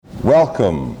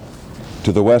Welcome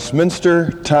to the Westminster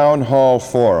Town Hall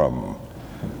Forum,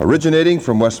 originating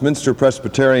from Westminster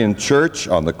Presbyterian Church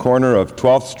on the corner of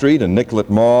 12th Street and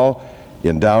Nicollet Mall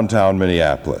in downtown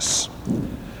Minneapolis.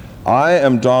 I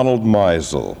am Donald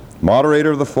Meisel,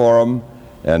 moderator of the forum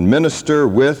and minister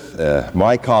with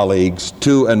my colleagues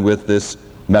to and with this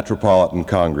metropolitan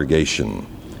congregation.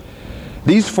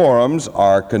 These forums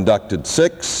are conducted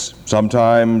 6,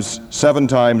 sometimes 7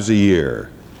 times a year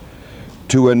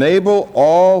to enable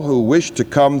all who wish to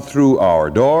come through our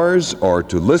doors or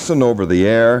to listen over the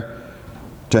air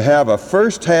to have a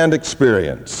first-hand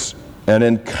experience, an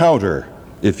encounter,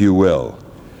 if you will,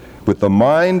 with the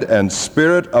mind and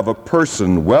spirit of a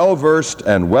person well-versed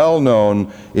and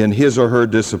well-known in his or her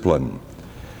discipline,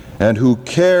 and who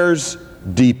cares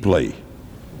deeply,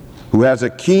 who has a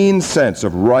keen sense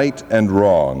of right and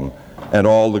wrong and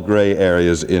all the gray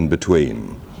areas in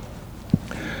between.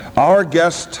 Our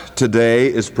guest today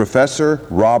is Professor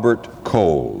Robert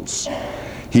Coles.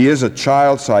 He is a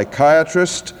child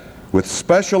psychiatrist with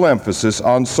special emphasis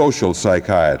on social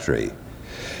psychiatry.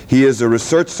 He is a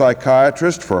research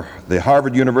psychiatrist for the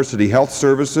Harvard University Health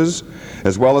Services,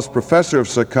 as well as professor of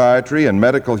psychiatry and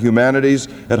medical humanities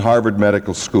at Harvard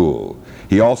Medical School.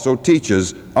 He also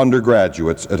teaches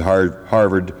undergraduates at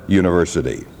Harvard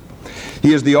University.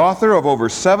 He is the author of over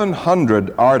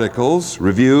 700 articles,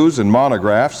 reviews, and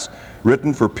monographs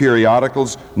written for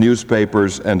periodicals,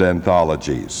 newspapers, and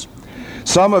anthologies.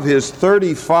 Some of his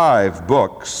 35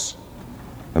 books,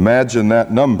 imagine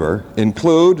that number,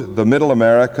 include The Middle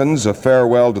Americans, A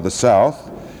Farewell to the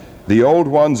South, The Old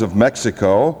Ones of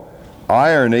Mexico,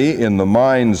 Irony in the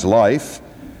Mind's Life,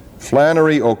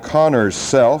 Flannery O'Connor's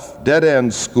Self, Dead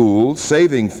End School,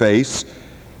 Saving Face,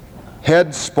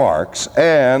 Head Sparks,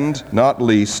 and, not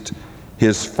least,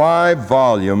 his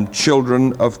 5-volume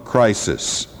Children of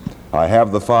Crisis. I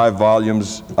have the 5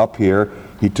 volumes up here.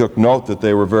 He took note that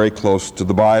they were very close to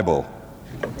the Bible.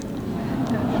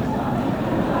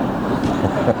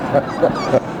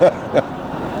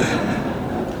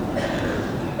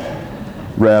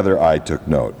 Rather, I took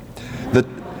note.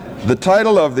 The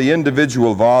title of the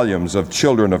individual volumes of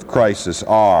Children of Crisis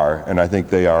are, and I think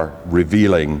they are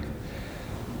revealing,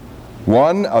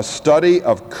 1, A Study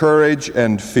of Courage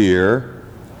and Fear,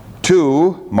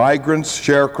 2, Migrants,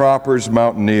 Sharecroppers,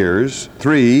 Mountaineers,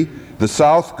 3, The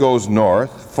South Goes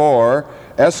North, 4,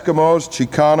 Eskimos,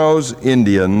 Chicanos,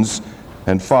 Indians,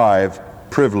 and 5,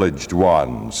 Privileged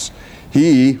Ones.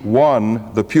 He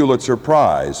won the Pulitzer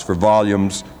Prize for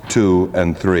volumes 2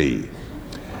 and 3.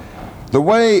 The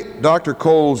way Dr.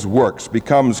 Coles works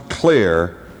becomes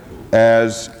clear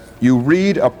as you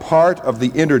read a part of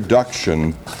the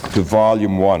introduction to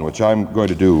Volume 1, which I'm going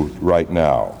to do right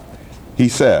now. He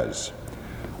says,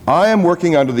 I am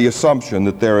working under the assumption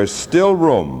that there is still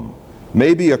room,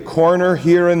 maybe a corner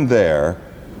here and there,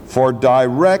 for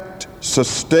direct,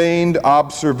 sustained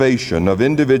observation of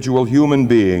individual human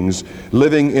beings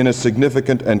living in a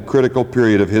significant and critical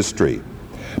period of history.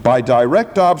 By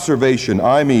direct observation,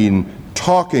 I mean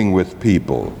talking with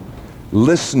people,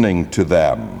 listening to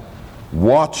them,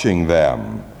 watching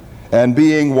them, and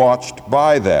being watched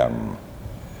by them.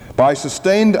 By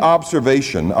sustained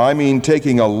observation, I mean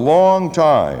taking a long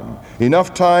time,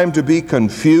 enough time to be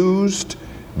confused,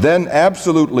 then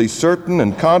absolutely certain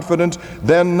and confident,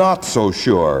 then not so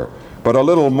sure, but a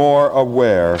little more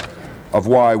aware of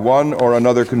why one or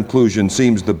another conclusion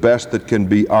seems the best that can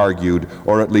be argued,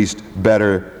 or at least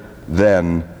better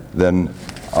than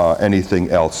anything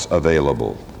else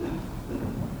available.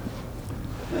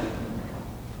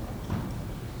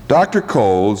 Dr.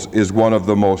 Coles is one of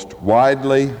the most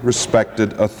widely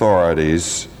respected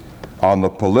authorities on the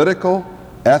political,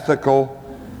 ethical,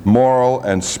 moral,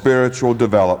 and spiritual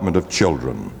development of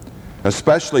children,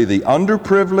 especially the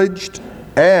underprivileged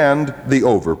and the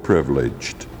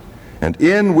overprivileged. And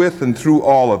in, with, and through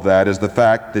all of that is the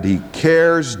fact that he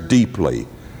cares deeply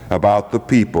about the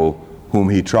people whom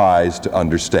he tries to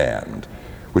understand,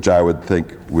 which I would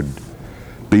think would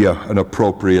be an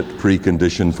appropriate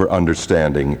precondition for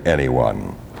understanding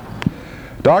anyone.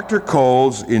 Dr.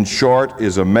 Coles, in short,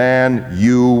 is a man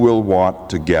you will want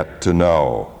to get to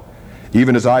know,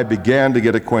 even as I began to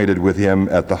get acquainted with him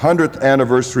at the 100th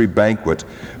anniversary banquet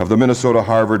of the Minnesota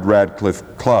Harvard Radcliffe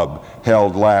Club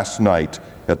held last night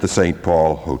at the St.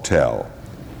 Paul Hotel.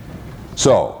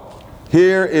 So,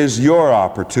 here is your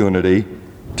opportunity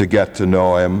to get to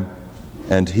know him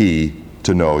and he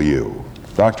to know you.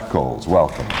 Dr. Coles,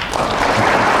 welcome.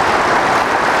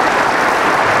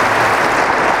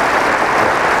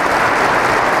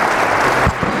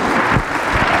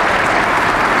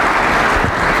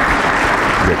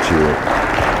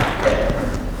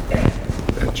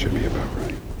 That should be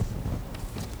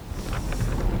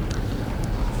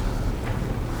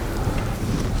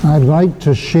I'd like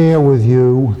to share with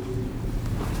you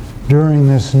during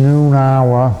this noon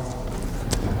hour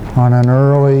on an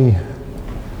early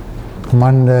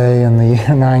Monday in the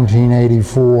year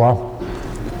 1984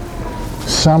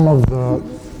 some of the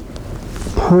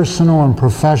personal and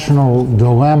professional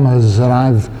dilemmas that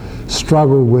I've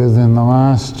struggled with in the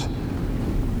last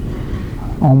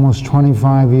almost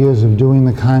 25 years of doing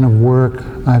the kind of work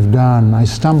I've done. I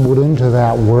stumbled into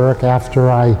that work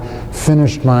after I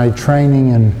finished my training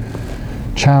in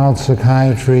child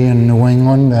psychiatry in New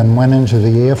England and went into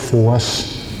the Air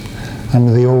Force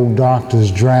under the old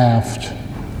doctor's draft.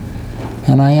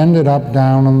 And I ended up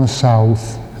down in the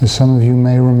South, as some of you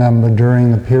may remember,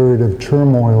 during the period of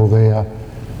turmoil there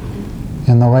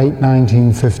in the late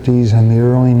 1950s and the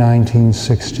early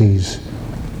 1960s.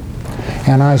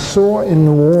 And I saw in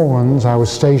New Orleans, I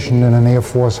was stationed in an Air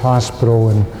Force hospital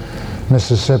in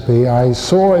Mississippi, I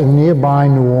saw in nearby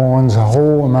New Orleans a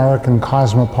whole American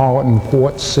cosmopolitan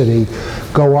port city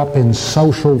go up in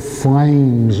social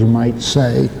flames, you might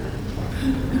say.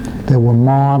 There were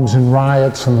mobs and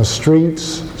riots in the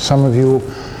streets. Some of you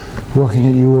looking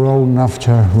at you were old enough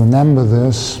to remember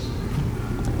this.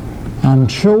 And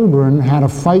children had to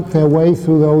fight their way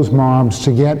through those mobs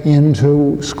to get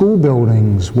into school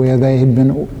buildings where they had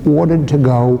been ordered to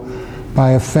go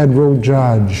by a federal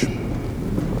judge.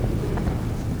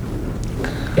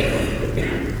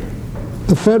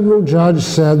 The federal judge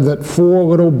said that 4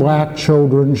 little black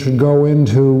children should go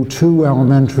into 2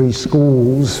 elementary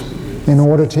schools in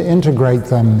order to integrate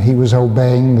them. He was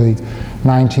obeying the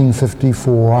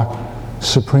 1954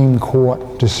 Supreme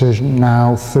Court decision,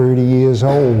 now 30 years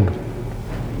old.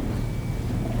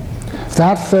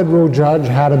 That federal judge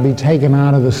had to be taken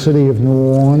out of the city of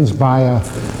New Orleans by a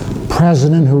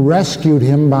president who rescued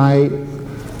him by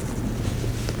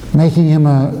making him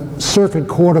a Circuit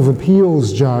Court of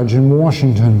Appeals judge in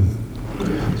Washington.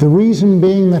 The reason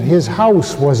being that his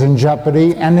house was in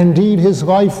jeopardy, and indeed his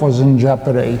life was in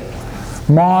jeopardy.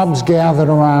 Mobs gathered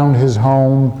around his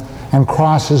home, and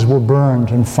crosses were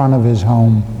burned in front of his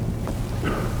home.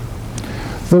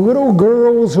 The little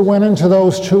girls who went into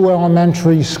those 2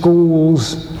 elementary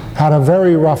schools had a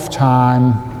very rough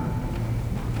time.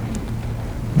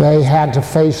 They had to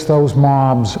face those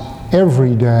mobs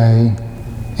every day,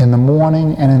 in the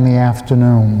morning and in the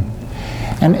afternoon.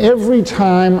 And every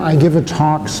time I give a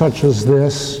talk such as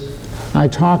this, I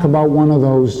talk about one of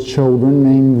those children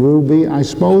named Ruby, I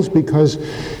suppose because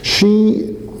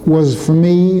she was, for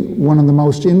me, one of the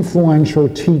most influential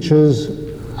teachers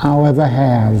I'll ever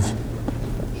have.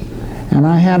 And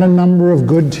I had a number of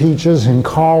good teachers in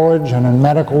college and in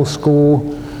medical school,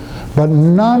 but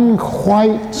none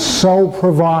quite so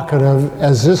provocative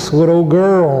as this little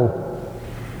girl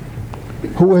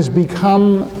who has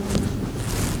become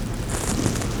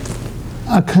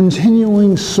a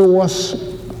continuing source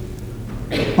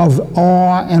of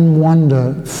awe and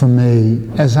wonder for me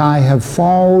as I have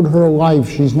followed her life.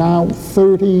 She's now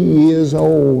 30 years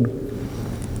old.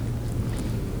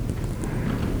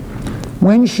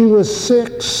 When she was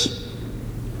 6,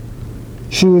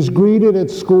 she was greeted at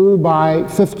school by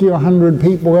 50 or 100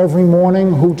 people every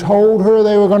morning who told her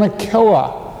they were going to kill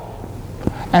her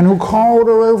and who called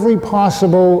her every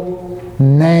possible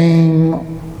name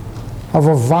of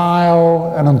a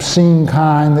vile and obscene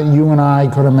kind that you and I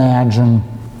could imagine.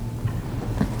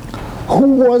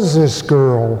 Who was this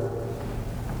girl?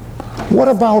 What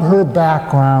about her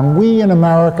background? We in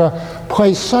America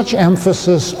place such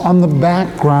emphasis on the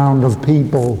background of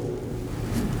people.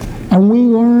 And we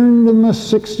learned in the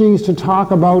 60s to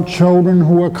talk about children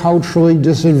who are culturally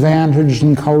disadvantaged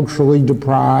and culturally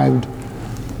deprived.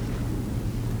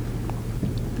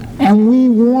 And we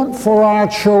want for our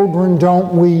children,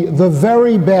 don't we, the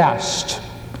very best.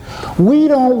 We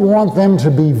don't want them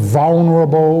to be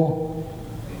vulnerable.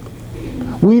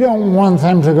 We don't want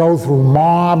them to go through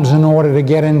mobs in order to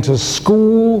get into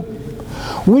school.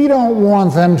 We don't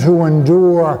want them to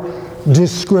endure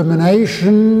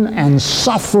discrimination and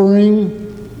suffering.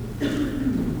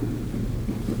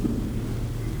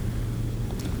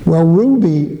 Well,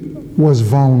 Ruby was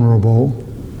vulnerable,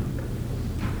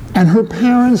 and her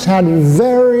parents had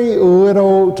very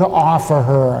little to offer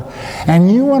her.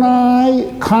 And you and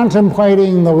I,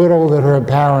 contemplating the little that her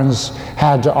parents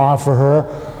had to offer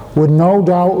her, would no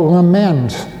doubt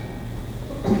lament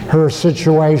her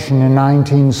situation in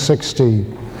 1960.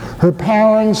 Her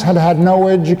parents had had no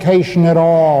education at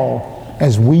all,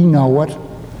 as we know it.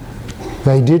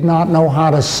 They did not know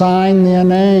how to sign their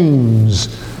names.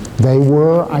 They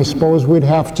were, I suppose we'd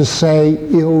have to say,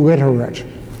 illiterate.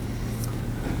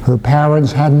 Her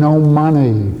parents had no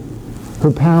money.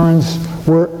 Her parents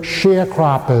were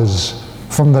sharecroppers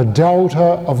from the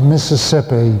Delta of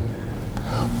Mississippi,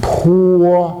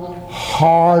 poor,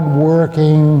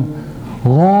 hard-working,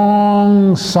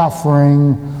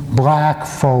 long-suffering black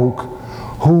folk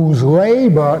whose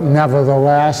labor,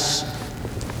 nevertheless,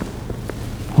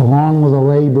 along with the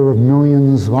labor of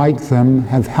millions like them,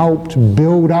 have helped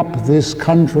build up this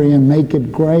country and make it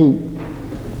great.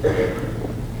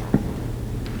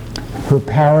 Her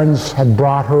parents had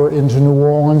brought her into New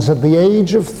Orleans at the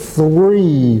age of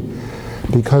 3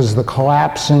 because the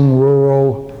collapsing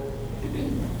rural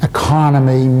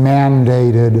economy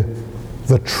mandated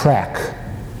the trek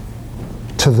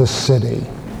to the city.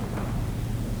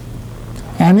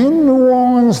 And in New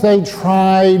Orleans they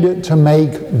tried to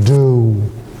make do,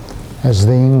 as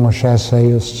the English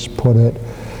essayists put it,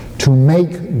 to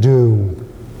make do.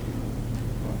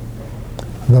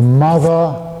 The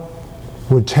mother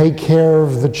would take care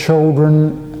of the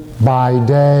children by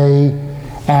day,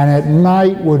 and at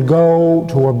night would go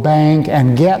to a bank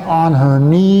and get on her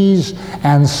knees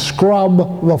and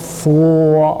scrub the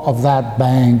floor of that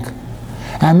bank.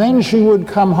 And then she would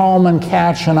come home and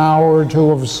catch an hour or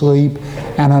 2 of sleep,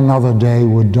 and another day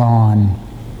would dawn.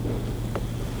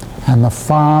 And the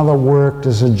father worked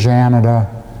as a janitor,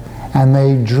 and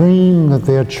they dreamed that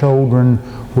their children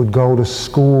would go to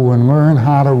school and learn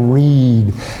how to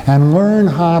read and learn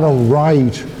how to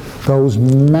write, those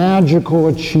magical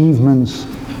achievements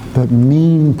that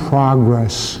mean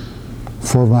progress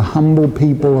for the humble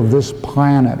people of this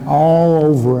planet all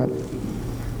over it.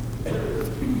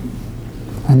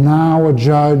 And now a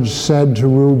judge said to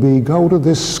Ruby, "Go to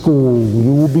this school.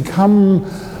 You will become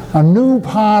a new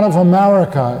part of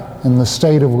America," in the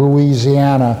state of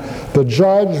Louisiana. The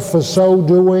judge, for so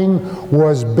doing,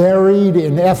 was buried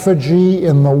in effigy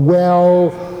in the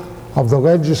well of the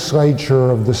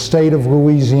legislature of the state of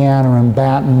Louisiana in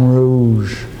Baton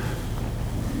Rouge.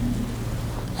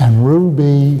 And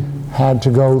Ruby had to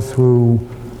go through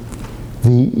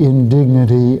the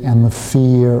indignity and the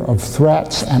fear of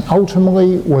threats, and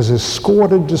ultimately was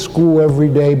escorted to school every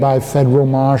day by federal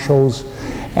marshals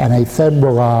and a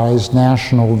federalized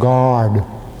National Guard.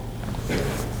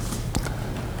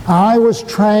 I was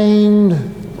trained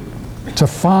to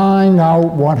find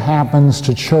out what happens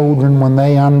to children when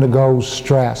they undergo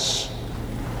stress.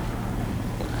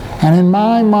 And in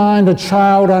my mind, a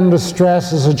child under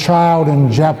stress is a child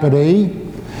in jeopardy,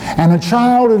 and a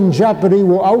child in jeopardy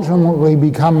will ultimately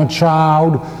become a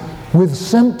child with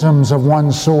symptoms of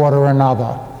one sort or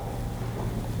another.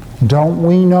 Don't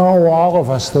we know, all of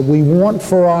us, that we want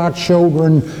for our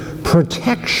children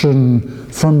protection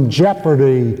from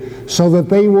jeopardy so that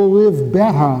they will live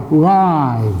better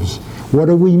lives? What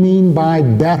do we mean by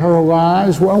better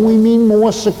lives? Well, we mean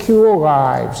more secure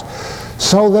lives,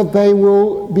 so that they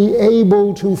will be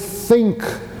able to think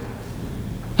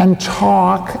and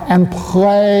talk and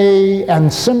play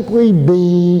and simply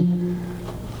be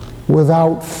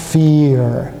without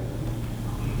fear,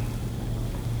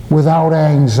 without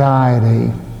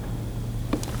anxiety.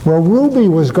 Well, Ruby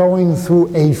was going through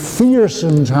a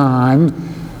fearsome time,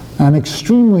 an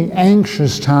extremely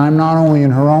anxious time, not only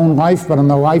in her own life, but in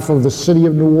the life of the city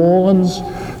of New Orleans,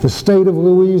 the state of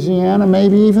Louisiana,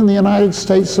 maybe even the United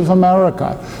States of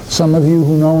America. Some of you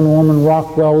who know Norman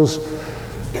Rockwell's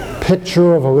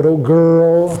picture of a little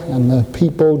girl and the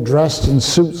people dressed in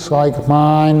suits like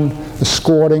mine,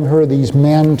 escorting her, these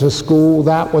men to school,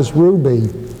 that was Ruby.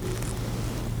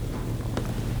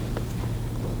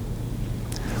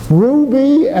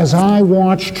 Ruby, as I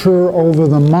watched her over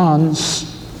the months,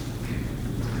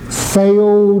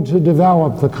 failed to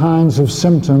develop the kinds of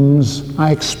symptoms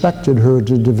I expected her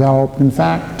to develop. In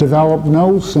fact, developed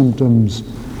no symptoms.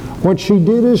 What she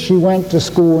did is she went to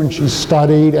school and she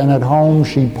studied, and at home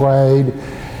she played.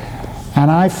 And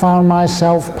I found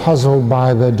myself puzzled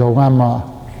by the dilemma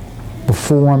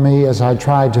before me as I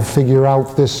tried to figure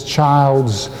out this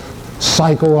child's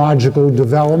psychological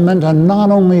development, and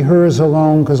not only hers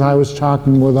alone, because I was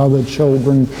talking with other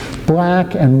children,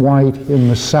 black and white, in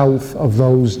the South of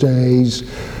those days,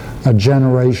 a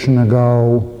generation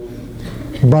ago,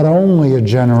 but only a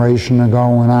generation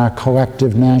ago in our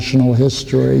collective national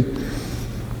history.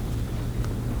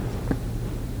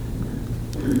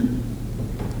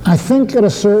 I think at a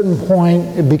certain point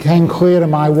it became clear to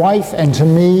my wife and to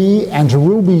me and to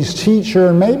Ruby's teacher,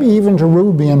 and maybe even to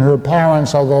Ruby and her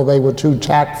parents, although they were too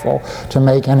tactful to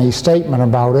make any statement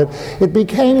about it, it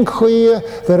became clear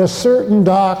that a certain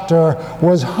doctor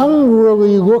was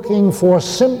hungrily looking for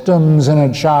symptoms in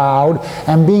a child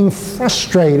and being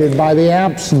frustrated by the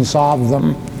absence of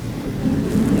them.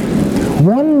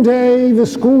 One day the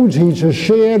school teacher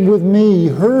shared with me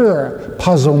her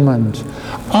puzzlement.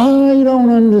 I don't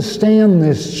understand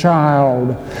this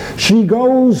child. She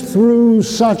goes through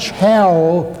such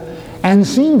hell and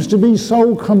seems to be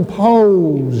so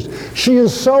composed. She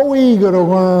is so eager to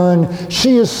learn.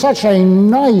 She is such a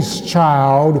nice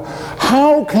child.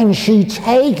 How can she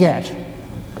take it?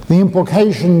 The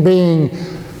implication being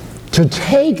to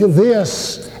take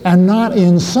this and not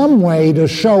in some way to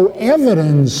show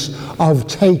evidence of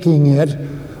taking it,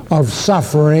 of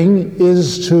suffering,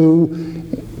 is to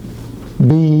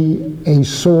be a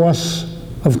source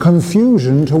of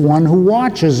confusion to one who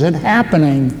watches it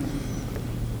happening.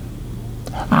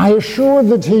 I assured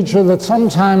the teacher that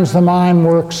sometimes the mind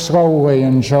works slowly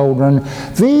in children.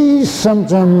 These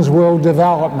symptoms will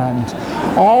develop.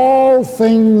 All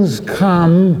things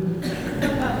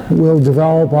will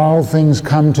develop, all things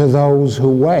come to those who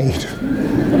wait.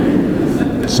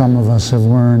 Some of us have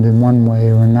learned in one way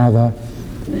or another.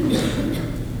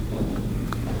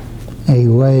 A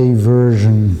lay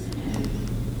version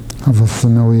of a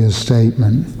familiar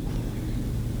statement.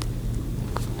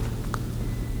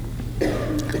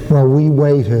 Well, we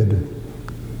waited.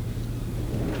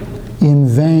 In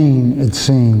vain, it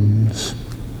seems.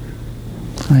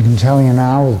 I can tell you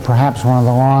now, with perhaps one of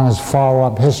the longest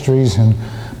follow-up histories in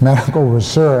medical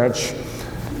research,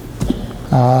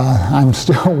 I'm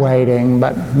still waiting,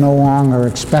 but no longer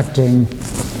expecting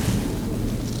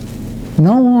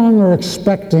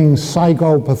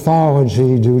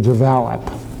psychopathology to develop.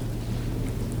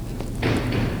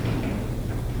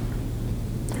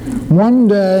 One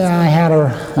day I had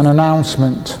an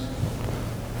announcement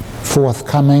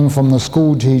forthcoming from the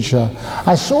school teacher.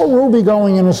 I saw Ruby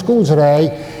going into school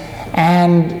today,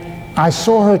 and I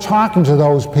saw her talking to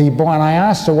those people, and I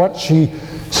asked her what she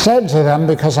said to them,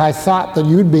 because I thought that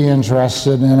you'd be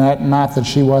interested in it, not that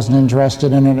she wasn't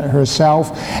interested in it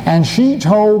herself. And she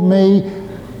told me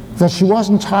that she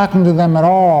wasn't talking to them at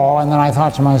all, and then I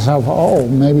thought to myself, oh,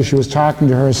 maybe she was talking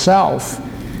to herself.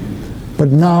 But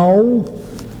no,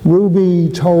 Ruby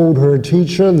told her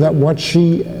teacher that what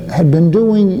she had been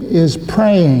doing is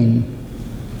praying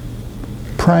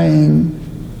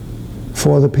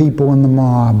for the people in the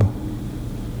mob.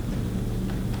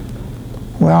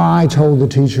 Well, I told the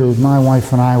teacher my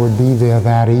wife and I would be there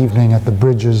that evening at the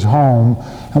Bridges home,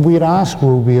 and we had asked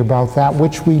Ruby about that,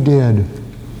 which we did.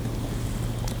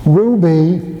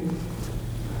 Ruby,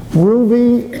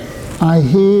 I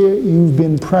hear you've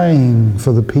been praying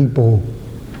for the people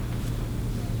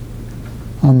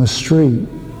on the street.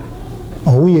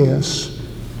 Oh, yes.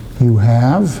 You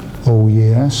have? Oh,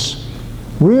 yes.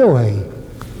 Really?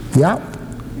 Yep.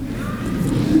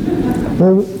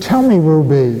 Well, tell me,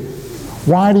 Ruby,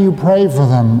 why do you pray for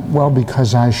them? Well,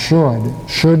 because I should.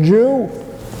 Should you?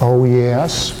 Oh,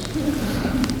 yes.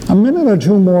 A minute or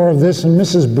two more of this, and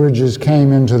Mrs. Bridges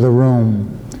came into the room.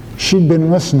 She'd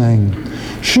been listening.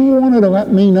 She wanted to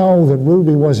let me know that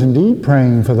Ruby was indeed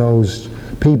praying for those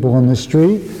people in the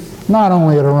street, not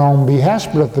only at her own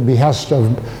behest, but at the behest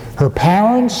of her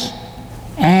parents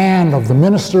and of the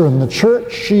minister in the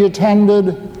church she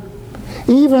attended,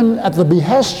 even at the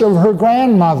behest of her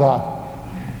grandmother.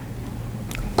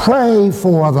 Pray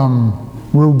for them,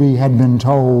 Ruby had been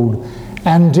told,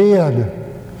 and did.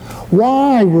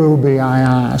 Why, Ruby, I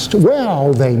asked.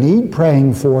 Well, they need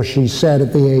praying for, she said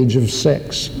at the age of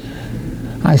 6.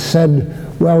 I said,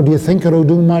 well, do you think it'll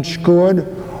do much good?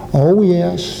 Oh,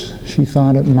 yes, she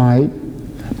thought it might.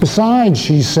 Besides,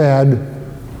 she said,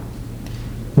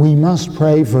 we must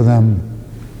pray for them.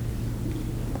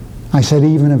 I said,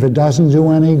 even if it doesn't do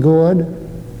any good?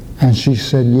 And she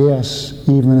said, yes,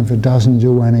 even if it doesn't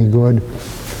do any good.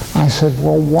 I said,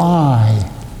 well, why?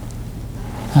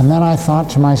 And then I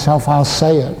thought to myself, I'll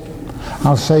say it.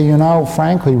 I'll say, you know,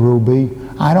 frankly, Ruby,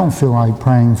 I don't feel like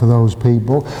praying for those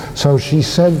people. So she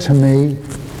said to me,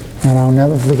 and I'll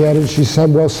never forget it, she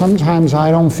said, well, sometimes I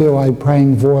don't feel like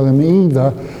praying for them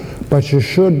either, but you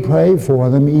should pray for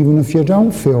them even if you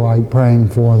don't feel like praying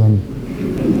for them.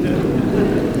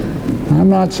 I'm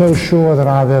not so sure that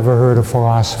I've ever heard a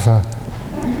philosopher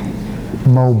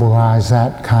mobilize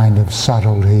that kind of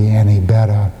subtlety any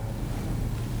better.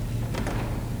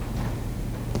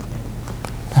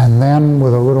 And then,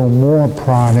 with a little more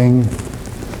prodding,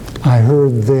 I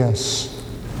heard this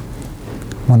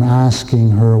when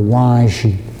asking her why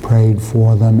she prayed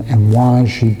for them and why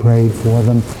she prayed for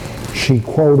them. She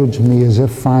quoted to me as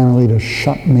if finally to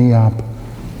shut me up.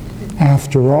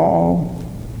 After all,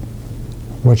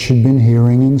 what she'd been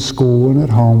hearing in school and at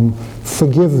home,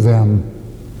 forgive them.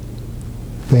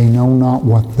 They know not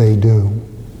what they do.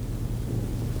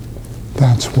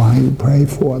 That's why you pray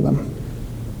for them.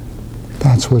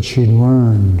 That's what she'd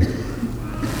learned.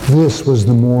 This was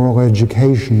the moral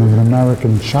education of an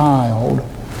American child.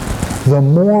 The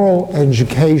moral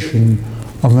education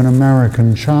of an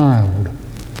American child.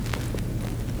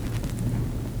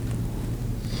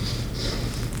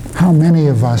 How many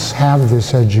of us have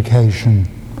this education?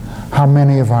 How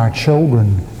many of our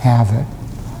children have it?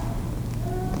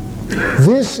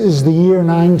 This is the year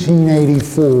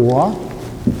 1984,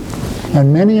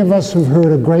 and many of us have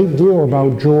heard a great deal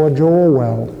about George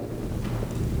Orwell.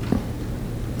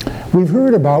 We've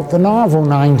heard about the novel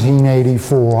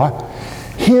 1984,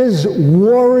 his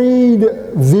worried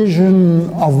vision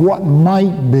of what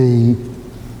might be,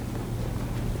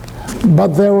 but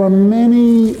there are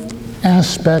many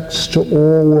aspects to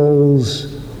Orwell's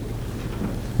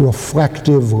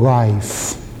reflective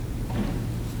life.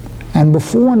 And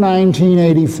before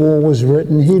 1984 was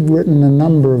written, he'd written a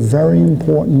number of very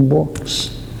important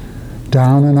books.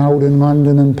 Down and Out in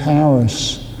London and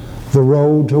Paris, The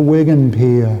Road to Wigan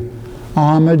Pier,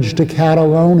 Homage to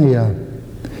Catalonia.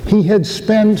 He had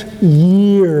spent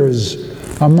years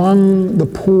among the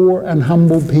poor and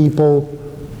humble people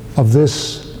of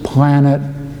this planet,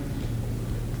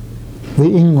 the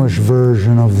English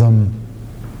version of them,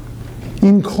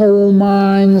 in coal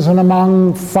mines and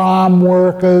among farm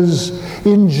workers,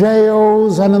 in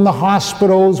jails and in the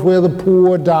hospitals where the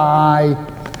poor die.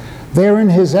 They're in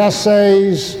his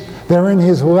essays, they're in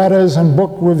his letters and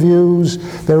book reviews,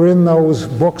 they're in those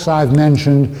books I've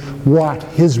mentioned,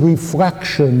 his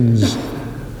reflections.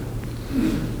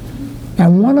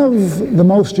 And one of the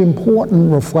most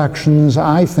important reflections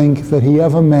I think that he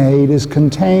ever made is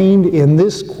contained in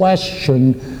this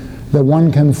question that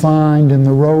one can find in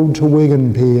The Road to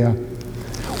Wigan Pier.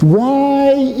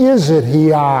 Why is it,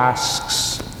 he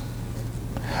asks,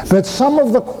 that some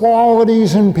of the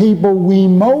qualities in people we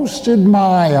most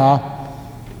admire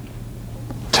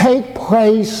take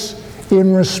place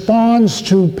in response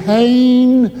to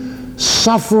pain,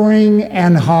 suffering,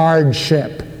 and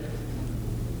hardship?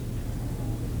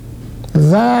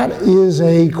 That is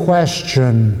a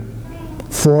question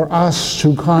for us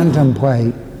to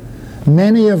contemplate.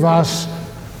 Many of us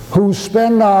who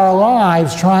spend our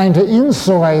lives trying to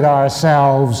insulate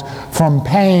ourselves from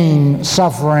pain,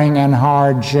 suffering, and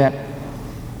hardship,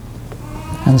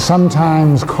 and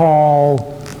sometimes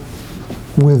call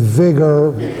with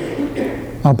vigor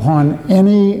upon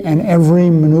any and every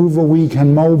maneuver we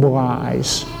can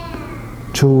mobilize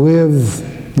to live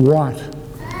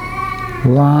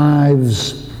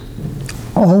lives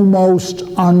almost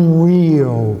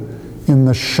unreal in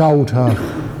the shelter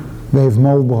they've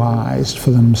mobilized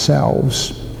for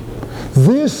themselves.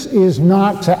 This is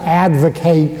not to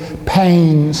advocate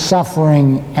pain,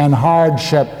 suffering, and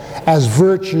hardship as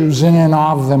virtues in and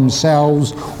of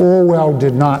themselves. Orwell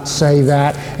did not say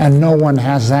that, and no one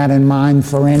has that in mind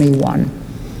for anyone.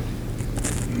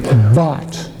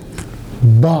 But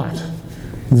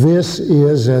this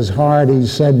is, as Hardy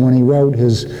said when he wrote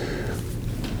his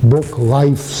book,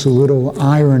 Life's Little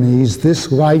Ironies,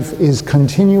 this life is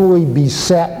continually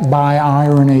beset by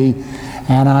irony.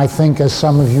 And I think, as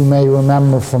some of you may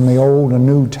remember from the Old and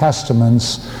New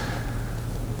Testaments,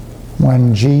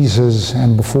 when Jesus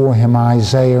and before him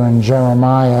Isaiah and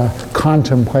Jeremiah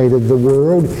contemplated the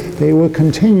world, they were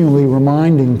continually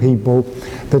reminding people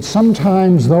that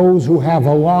sometimes those who have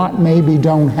a lot maybe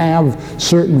don't have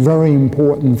certain very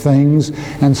important things,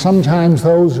 and sometimes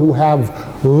those who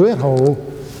have little,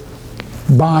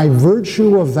 by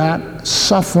virtue of that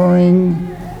suffering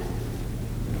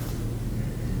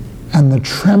and the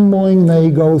trembling they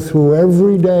go through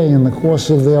every day in the course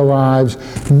of their lives,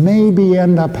 maybe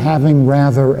end up having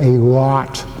rather a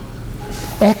lot.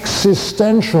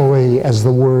 Existentially, as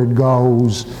the word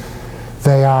goes,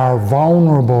 they are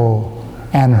vulnerable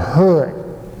and hurt,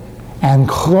 and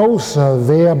closer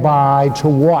thereby to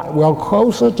what? Well,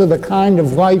 closer to the kind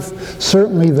of life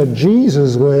certainly that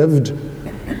Jesus lived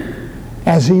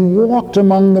as he walked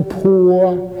among the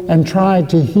poor and tried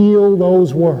to heal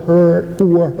those who were hurt,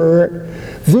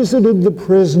 visited the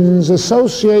prisons,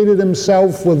 associated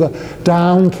himself with the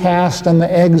downcast and the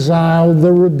exiled,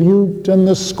 the rebuked and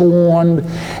the scorned,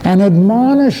 and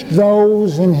admonished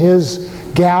those in his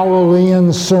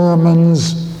Galilean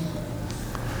sermons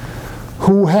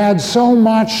who had so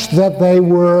much that they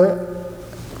were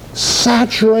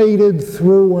saturated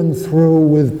through and through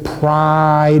with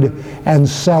pride and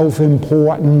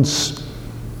self-importance.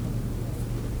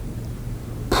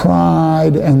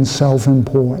 Pride and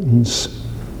self-importance,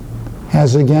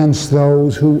 as against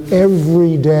those who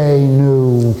every day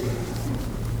knew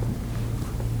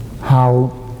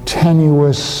how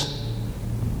tenuous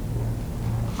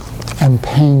and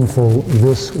painful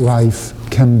this life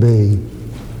can be.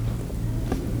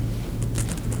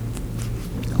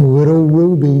 Little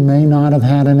Ruby may not have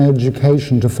had an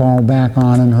education to fall back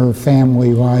on in her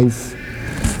family life.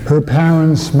 Her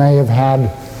parents may have had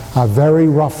a very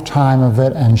rough time of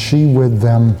it, and she with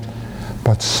them,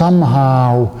 but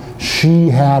somehow she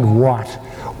had what?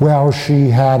 Well, she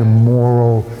had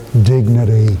moral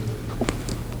dignity.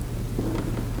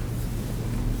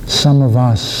 Some of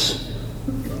us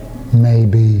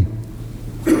maybe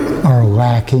are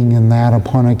lacking in that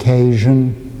upon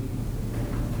occasion.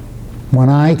 When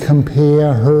I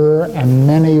compare her and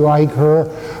many like her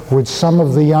with some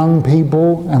of the young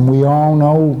people, and we all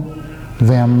know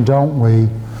them, don't we,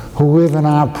 who live in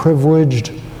our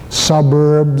privileged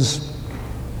suburbs,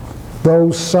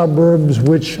 those suburbs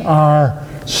which are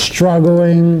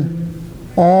struggling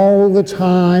all the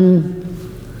time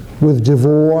with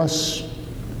divorce,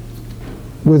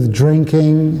 with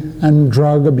drinking and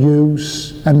drug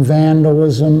abuse and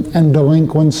vandalism and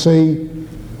delinquency.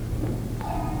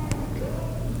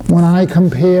 When I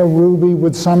compare Ruby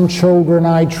with some children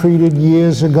I treated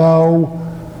years ago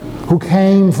who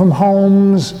came from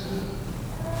homes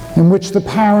in which the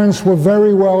parents were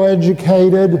very well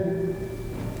educated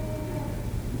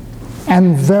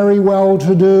and very well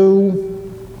to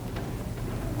do,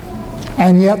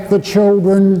 and yet the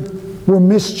children were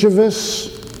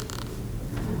mischievous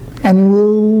and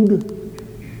rude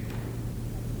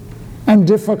and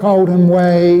difficult in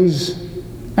ways,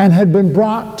 and had been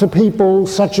brought to people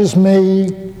such as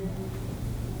me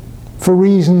for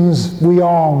reasons we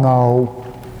all know.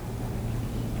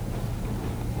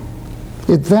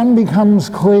 It then becomes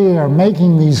clear,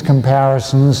 making these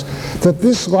comparisons, that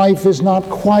this life is not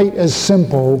quite as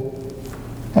simple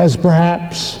as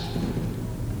perhaps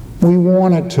we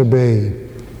want it to be.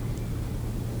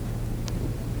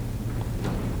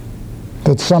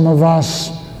 That some of us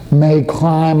may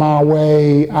climb our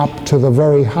way up to the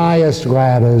very highest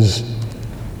ladders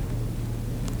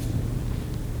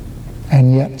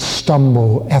and yet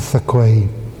stumble ethically,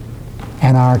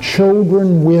 and our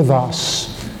children with us,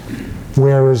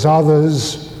 whereas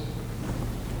others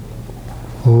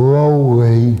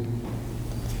lowly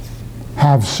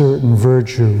have certain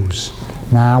virtues.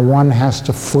 Now one has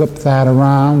to flip that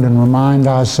around and remind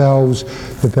ourselves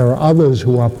that there are others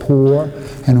who are poor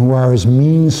and who are as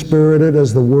mean-spirited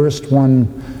as the worst one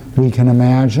we can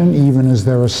imagine, even as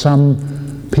there are some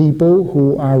people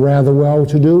who are rather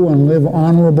well-to-do and live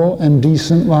honorable and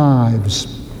decent lives.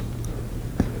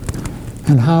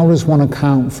 And how does one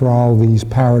account for all these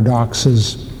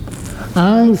paradoxes?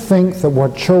 I think that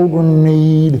what children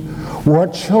need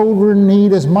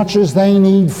as much as they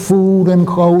need food and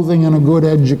clothing and a good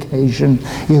education,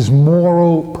 is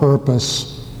moral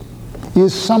purpose,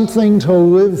 is something to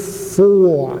live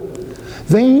for.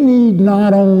 They need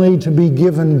not only to be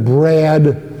given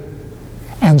bread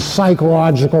and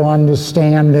psychological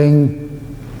understanding,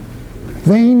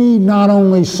 they need not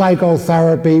only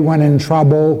psychotherapy when in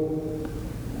trouble,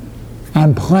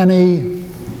 and plenty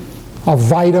of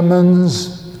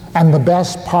vitamins and the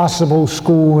best possible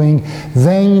schooling.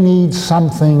 They need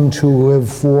something to live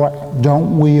for,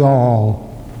 don't we all?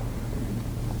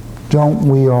 Don't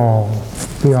we all?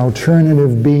 The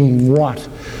alternative being what?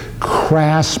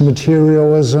 Crass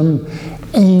materialism,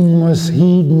 aimless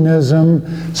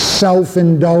hedonism,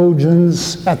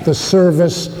 self-indulgence at the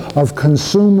service of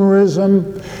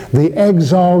consumerism, the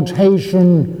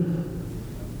exaltation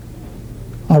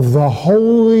of the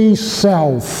holy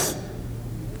self.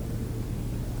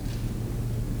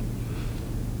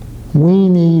 We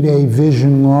need a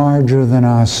vision larger than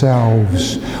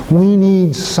ourselves. We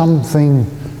need something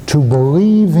to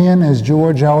believe in, as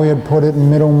George Eliot put it in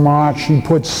Middlemarch. He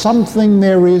put something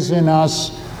there is in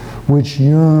us which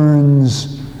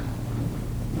yearns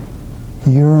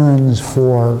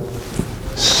for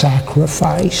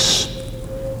sacrifice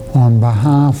on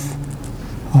behalf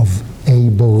of a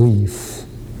belief.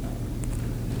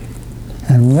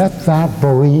 And let that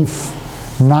belief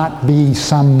not be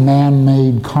some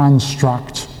man-made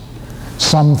construct,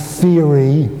 some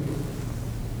theory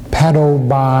peddled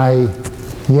by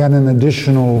yet an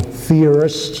additional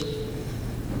theorist.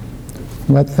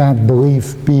 Let that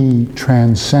belief be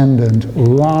transcendent,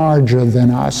 larger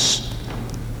than us.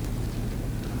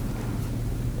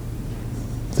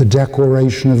 The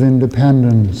Declaration of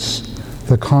Independence,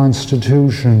 the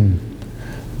Constitution,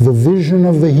 the vision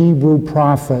of the Hebrew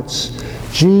prophets,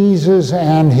 Jesus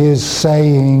and his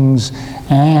sayings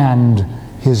and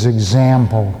his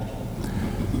example.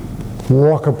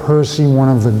 Walker Percy, one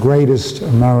of the greatest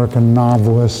American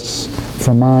novelists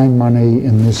for my money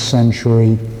in this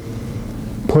century,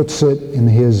 puts it in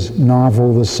his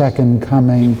novel, The Second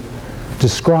Coming,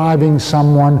 describing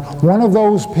someone, one of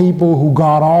those people who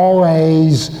got all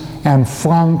A's and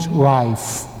flunked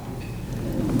life.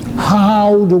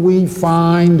 How do we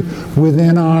find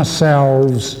within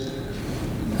ourselves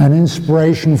an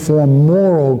inspiration for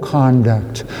moral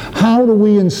conduct? How do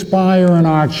we inspire in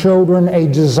our children a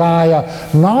desire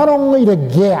not only to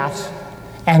get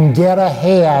and get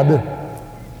ahead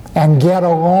and get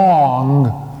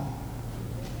along,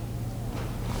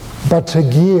 but to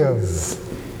give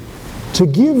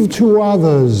to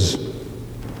others,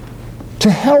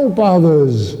 to help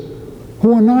others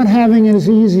who are not having as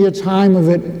easy a time of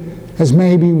it as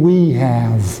maybe we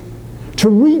have, to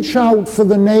reach out for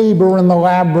the neighbor in the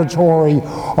laboratory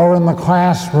or in the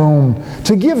classroom,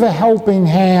 to give a helping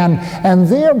hand and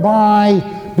thereby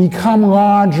become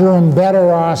larger and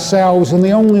better ourselves in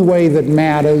the only way that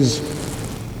matters,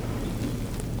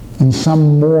 in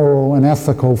some moral and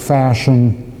ethical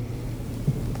fashion.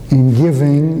 In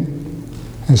giving,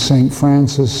 as St.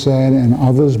 Francis said, and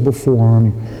others before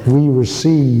him, we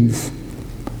receive.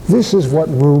 This is what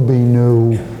Ruby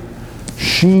knew.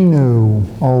 She knew,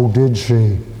 oh, did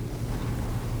she?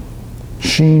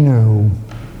 She knew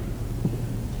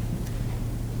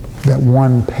that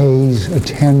one pays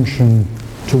attention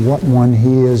to what one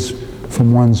hears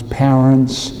from one's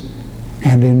parents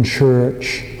and in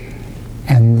church,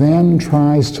 and then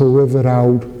tries to live it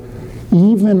out,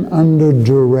 even under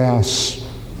duress.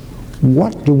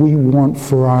 What do we want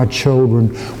for our children?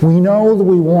 We know that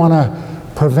we want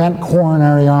to prevent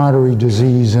coronary artery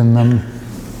disease in them.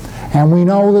 And we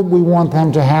know that we want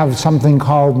them to have something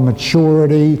called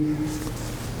maturity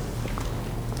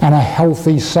and a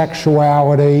healthy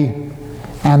sexuality,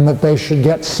 and that they should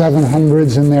get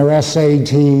 700s in their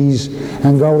SATs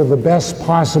and go to the best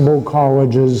possible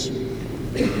colleges.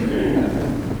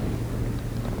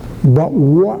 But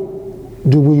what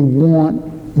do we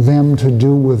want them to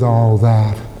do with all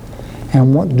that?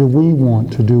 And what do we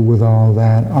want to do with all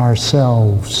that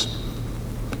ourselves?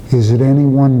 Is it any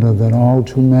wonder that all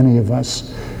too many of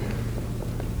us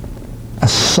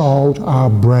assault our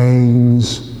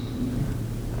brains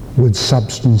with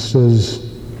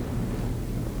substances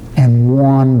and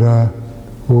wander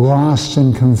lost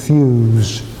and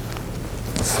confused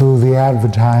through the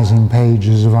advertising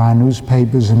pages of our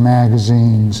newspapers and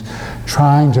magazines,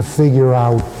 trying to figure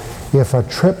out if a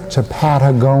trip to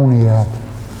Patagonia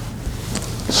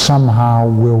somehow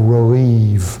will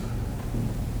relieve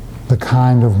the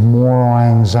kind of moral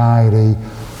anxiety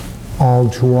all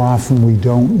too often we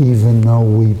don't even know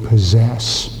we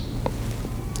possess.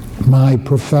 My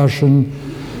profession,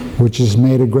 which has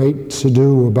made a great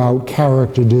to-do about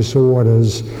character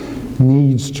disorders,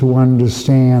 needs to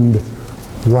understand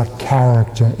what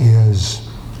character is.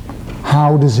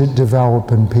 How does it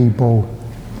develop in people?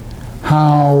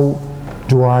 How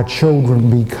do our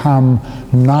children become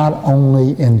not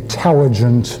only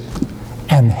intelligent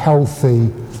and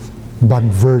healthy, but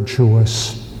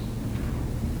virtuous?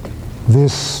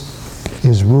 This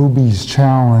is Ruby's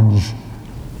challenge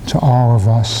to all of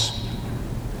us.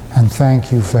 And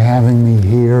thank you for having me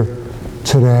here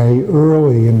today,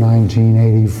 early in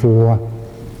 1984,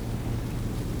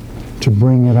 to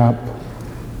bring it up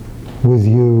with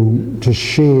you, to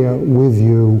share with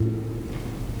you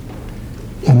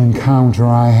an encounter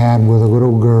I had with a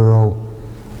little girl,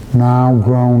 now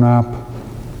grown up,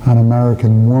 an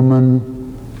American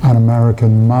woman, an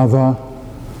American mother,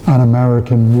 an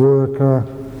American worker,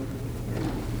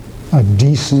 a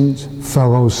decent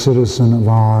fellow citizen of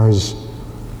ours,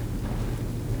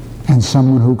 and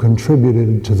someone who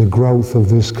contributed to the growth of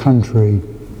this country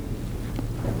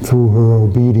through her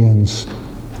obedience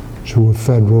to a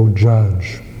federal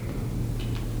judge.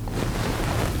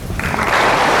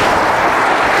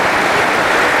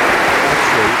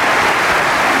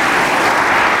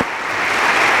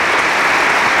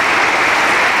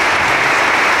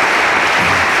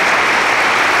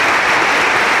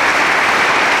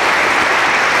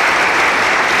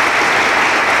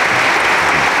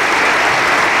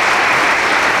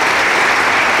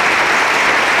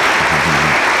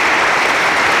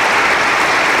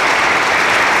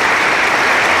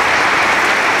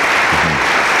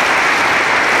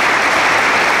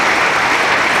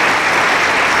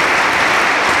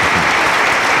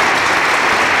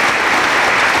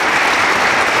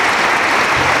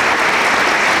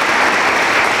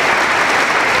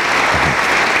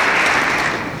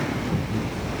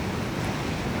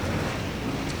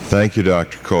 Thank you,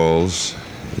 Dr. Coles.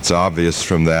 It's obvious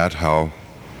from that how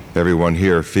everyone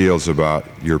here feels about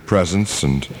your presence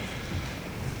and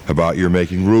about your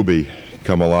making Ruby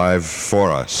come alive for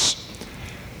us.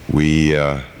 We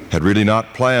had really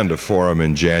not planned a forum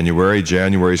in January.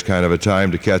 January's kind of a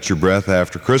time to catch your breath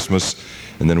after Christmas,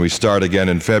 and then we start again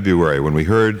in February. When we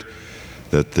heard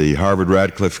that the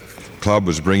Harvard-Radcliffe Club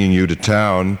was bringing you to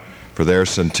town for their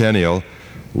centennial,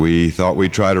 we thought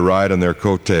we'd try to ride on their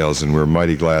coattails, and we're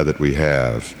mighty glad that we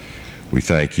have. We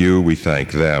thank you, we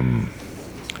thank them.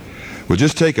 We'll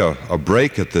just take a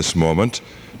break at this moment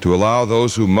to allow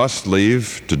those who must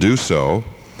leave to do so,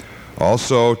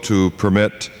 also to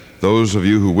permit those of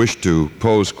you who wish to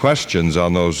pose questions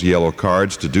on those yellow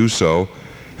cards to do so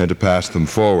and to pass them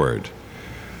forward.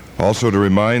 Also to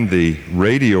remind the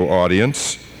radio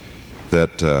audience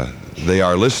that they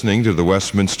are listening to the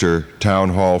Westminster Town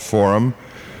Hall Forum,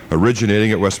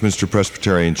 originating at Westminster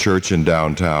Presbyterian Church in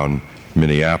downtown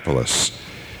Minneapolis,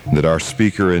 and that our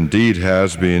speaker indeed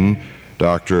has been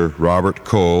Dr. Robert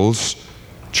Coles,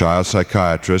 child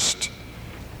psychiatrist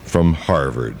from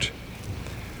Harvard.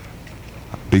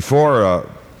 Before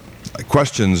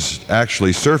questions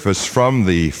actually surface from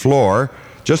the floor,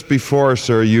 just before,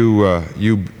 sir,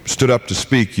 you stood up to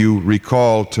speak, you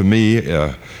recalled to me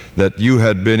that you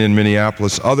had been in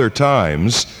Minneapolis other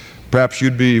times. Perhaps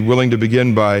you'd be willing to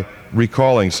begin by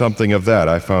recalling something of that.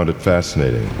 I found it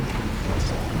fascinating.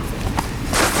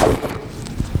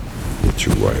 Get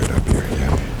you wired up here,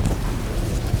 yeah.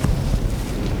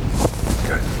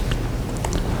 Good.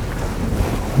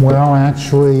 Well,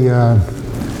 actually,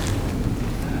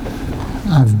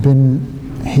 I've been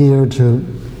here to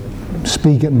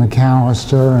speak at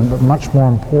Macalester, but much more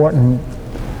important,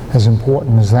 as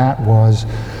important as that was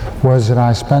that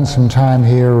I spent some time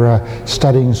here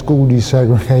studying school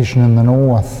desegregation in the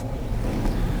North.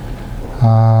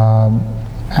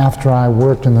 After I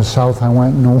worked in the South, I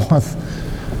went north,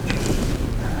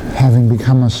 having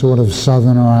become a sort of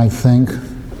Southerner, I think,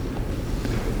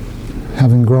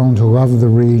 having grown to love the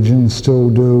region, still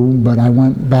do, but I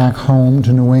went back home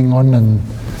to New England and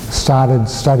started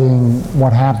studying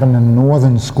what happened in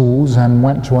northern schools and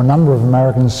went to a number of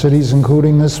American cities,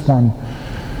 including this one.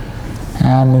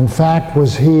 And in fact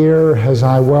was here, as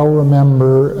I well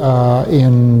remember,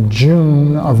 in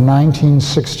June of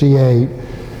 1968,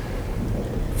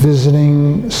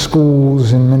 visiting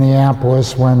schools in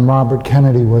Minneapolis when Robert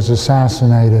Kennedy was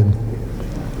assassinated.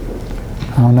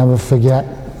 I'll never forget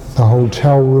the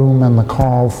hotel room and the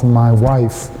call from my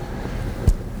wife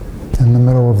in the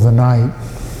middle of the night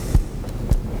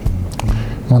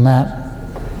when that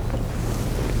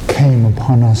came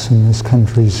upon us in this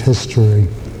country's history.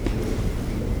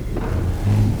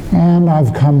 And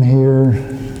I've come here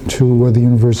to the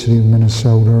University of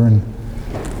Minnesota, and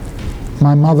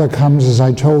my mother comes, as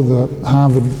I told the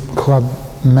Harvard Club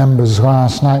members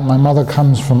last night, my mother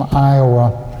comes from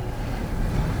Iowa,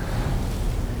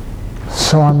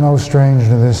 so I'm no stranger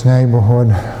to this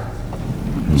neighborhood,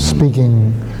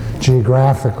 speaking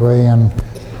geographically. And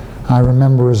I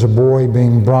remember as a boy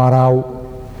being brought out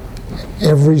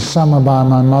every summer by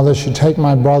my mother. She'd take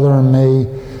my brother and me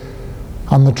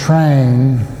on the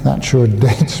train, that sure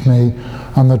dates me,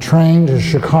 on the train to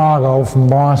Chicago from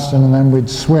Boston, and then we'd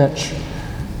switch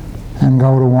and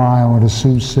go to Iowa, to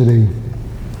Sioux City.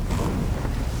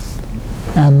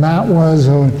 And that was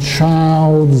a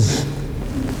child's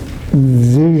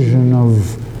vision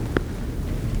of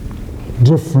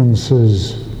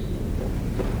differences.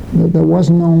 That there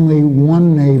wasn't only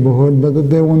one neighborhood, but that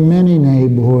there were many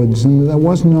neighborhoods, and there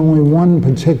wasn't only one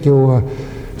particular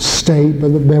state,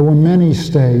 but that there were many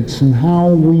states, and how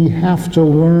we have to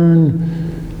learn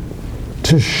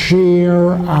to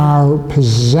share our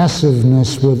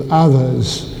possessiveness with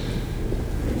others,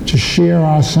 to share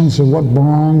our sense of what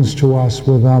belongs to us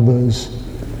with others,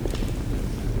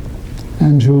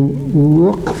 and to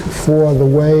look for the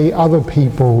way other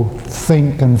people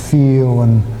think and feel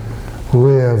and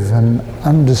live, and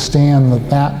understand that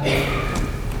that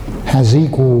has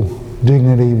equal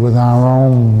dignity with our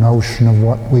own notion of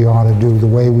what we ought to do, the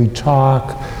way we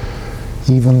talk,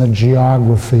 even the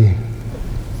geography,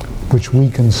 which we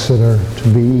consider to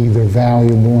be either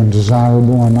valuable and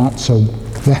desirable or not so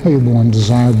valuable and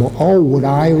desirable. Oh, would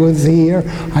I live here?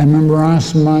 I remember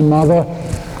asking my mother,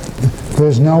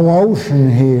 there's no ocean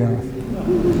here.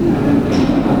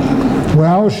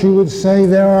 Well, she would say,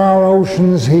 there are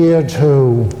oceans here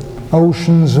too,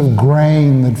 oceans of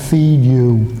grain that feed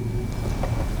you.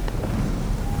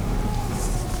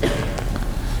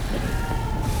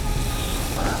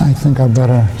 I think I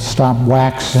better stop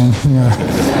waxing.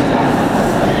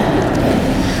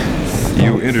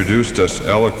 You introduced us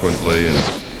eloquently and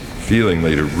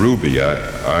feelingly to Ruby.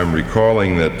 I'm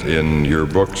recalling that in your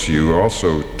books you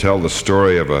also tell the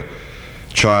story of a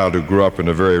child who grew up in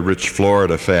a very rich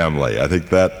Florida family. I think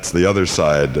that's the other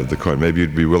side of the coin. Maybe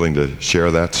you'd be willing to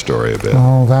share that story a bit.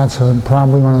 Oh, that's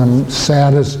probably one of the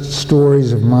saddest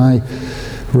stories of my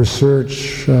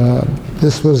research.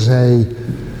 This was a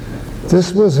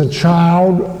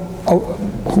child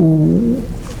who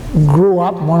grew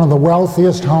up in one of the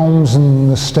wealthiest homes in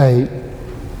the state.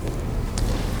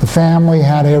 The family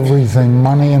had everything,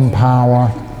 money and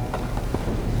power.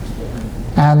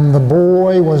 And the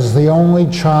boy was the only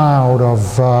child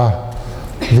of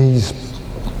these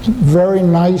very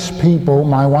nice people.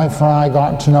 My wife and I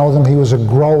got to know them. He was a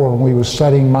grower, and we were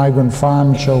studying migrant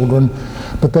farm children.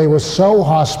 But they were so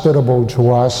hospitable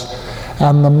to us.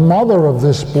 And the mother of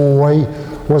this boy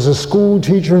was a school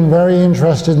teacher and very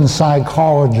interested in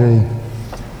psychology.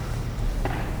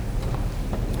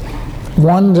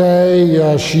 One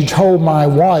day she told my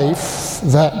wife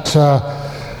that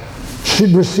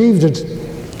she'd received a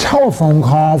telephone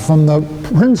call from the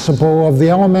principal of the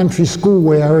elementary school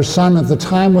where her son at the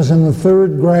time was in the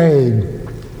 3rd grade.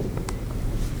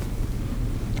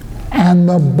 And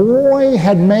the boy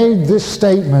had made this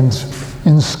statement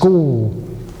in school.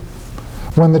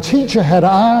 When the teacher had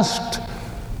asked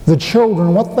the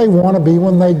children what they want to be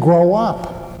when they grow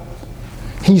up,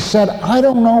 he said, "I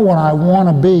don't know what I want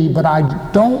to be, but I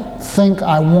don't think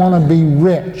I want to be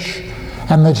rich."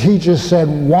 And the teacher said,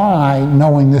 "Why?"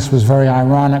 knowing this was very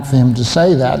ironic for him to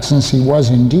say that, since he was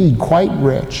indeed quite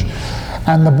rich.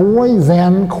 And the boy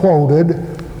then quoted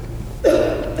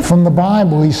from the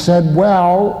Bible. He said,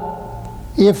 "Well,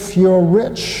 if you're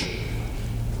rich,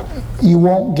 you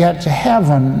won't get to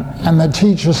heaven." And the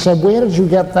teacher said, "Where did you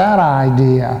get that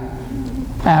idea?"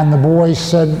 And the boy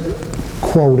said,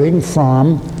 quoting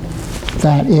from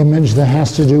that image that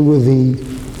has to do with the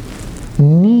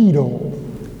needle,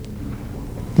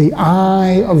 the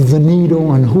eye of the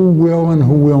needle, and who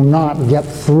will not get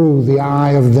through the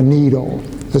eye of the needle,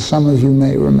 as some of you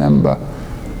may remember.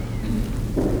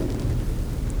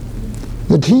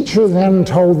 The teacher then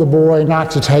told the boy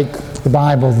not to take the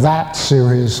Bible that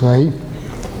seriously,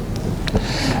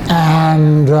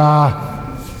 and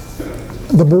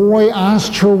the boy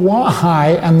asked her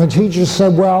why, and the teacher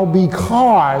said, "Well,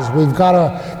 because we've got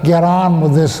to get on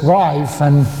with this life."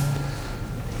 And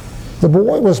the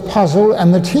boy was puzzled,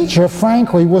 and the teacher,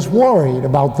 frankly, was worried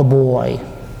about the boy.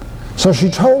 So she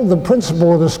told the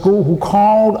principal of the school, who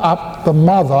called up the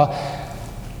mother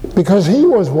because he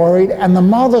was worried, and the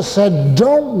mother said,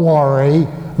 "Don't worry,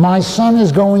 my son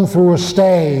is going through a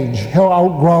stage. He'll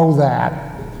outgrow that."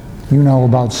 You know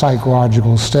about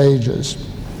psychological stages.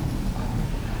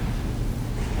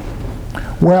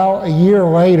 Well, a year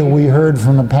later, we heard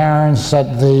from the parents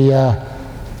that the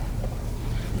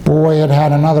boy had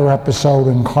had another episode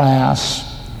in class,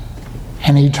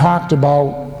 and he talked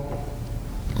about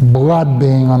blood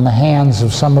being on the hands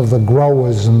of some of the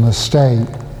growers in the state,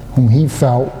 whom he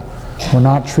felt were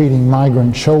not treating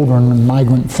migrant children and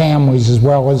migrant families as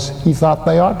well as he thought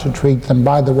they ought to treat them.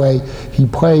 By the way, he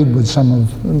played with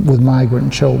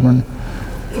migrant children.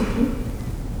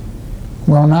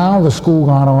 Well, now the school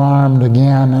got alarmed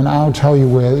again, and I'll tell you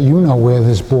where, you know where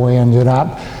this boy ended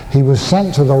up. He was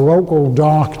sent to the local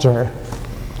doctor,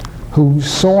 who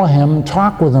saw him,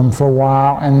 talked with him for a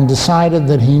while, and decided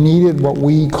that he needed what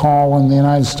we call in the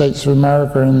United States of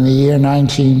America in the year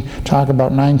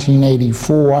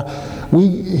 1984,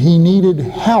 he needed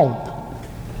help.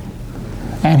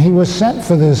 And he was sent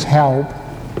for this help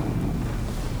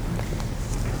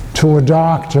to a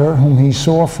doctor whom he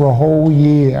saw for a whole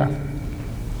year.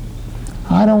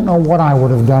 I don't know what I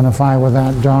would have done if I were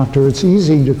that doctor. It's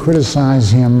easy to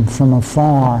criticize him from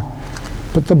afar.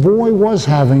 But the boy was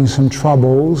having some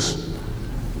troubles,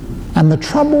 and the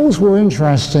troubles were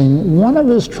interesting. One of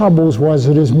his troubles was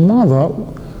that his mother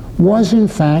was, in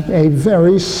fact, a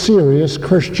very serious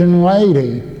Christian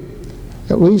lady,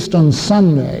 at least on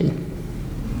Sunday.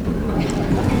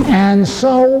 And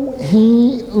so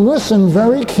he listened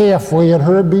very carefully at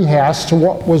her behest to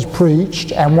what was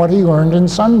preached and what he learned in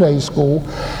Sunday school,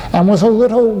 and was a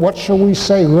little, what shall we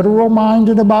say,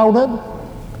 literal-minded about it.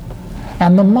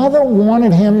 And the mother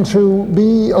wanted him to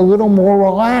be a little more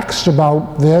relaxed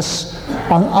about this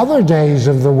on other days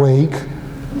of the week,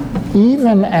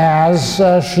 even as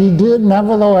she did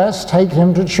nevertheless take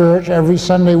him to church every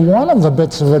Sunday. One of the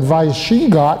bits of advice she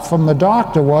got from the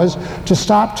doctor was to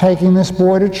stop taking this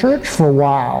boy to church for a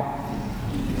while.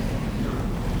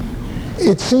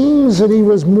 It seems that he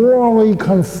was morally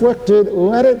conflicted.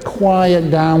 Let it quiet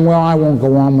down. Well, I won't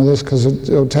go on with this because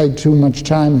it'll take too much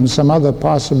time and some other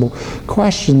possible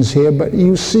questions here, but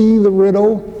you see the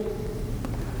riddle?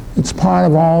 It's part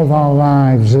of all of our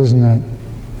lives, isn't it?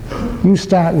 You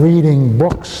start reading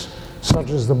books such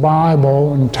as the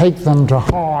Bible, and take them to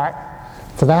heart.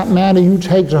 For that matter, you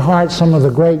take to heart some of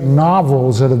the great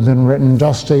novels that have been written,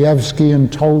 Dostoevsky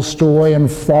and Tolstoy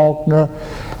and Faulkner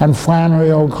and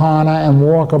Flannery O'Connor and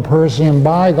Walker Percy, and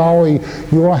by golly,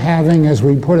 you're having, as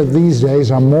we put it these days,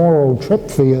 a moral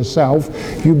trip for yourself.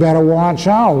 You better watch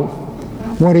out.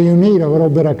 What do you need? A little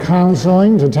bit of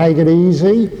counseling to take it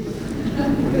easy?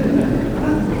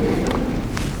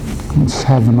 Let's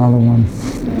have another one.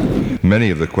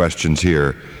 Many of the questions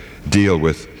here deal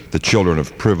with the children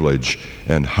of privilege,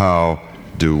 and how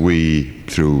do we,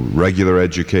 through regular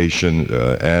education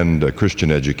and Christian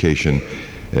education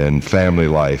and family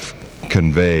life,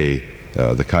 convey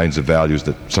the kinds of values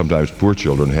that sometimes poor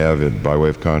children have by way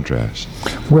of contrast?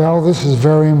 Well, this is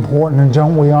very important, and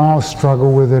don't we all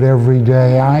struggle with it every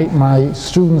day? My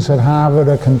students at Harvard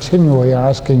are continually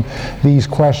asking these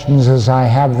questions as I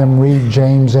have them read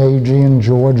James Agee and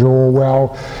George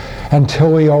Orwell and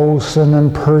Tilly Olson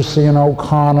and Percy and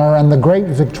O'Connor and the great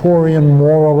Victorian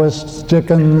moralists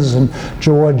Dickens and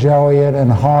George Eliot and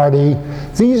Hardy.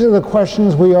 These are the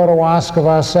questions we ought to ask of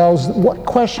ourselves. What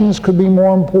questions could be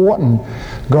more important?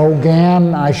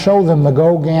 Gauguin, I show them the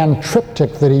Gauguin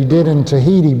triptych that he did in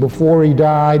Tahiti before he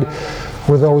died,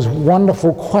 with those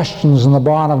wonderful questions in the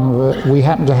bottom of it. We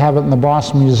happen to have it in the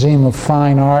Boston Museum of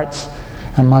Fine Arts,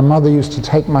 and my mother used to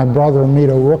take my brother and me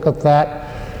to look at that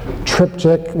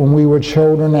triptych when we were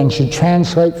children, and she'd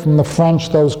translate from the French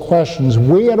those questions.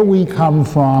 Where do we come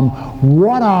from?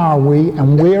 What are we?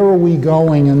 And where are we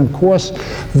going? And of course,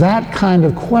 that kind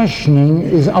of questioning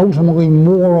is ultimately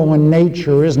moral in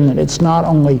nature, isn't it? It's not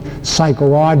only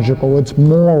psychological, it's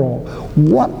moral.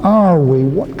 What are we?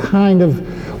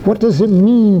 What does it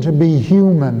mean to be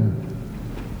human?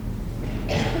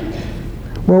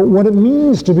 Well, what it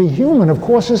means to be human, of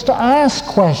course, is to ask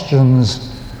questions,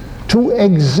 to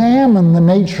examine the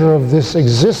nature of this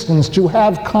existence, to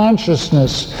have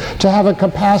consciousness, to have a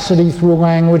capacity through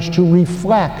language to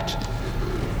reflect.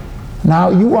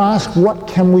 Now, you ask, what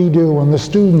can we do? And the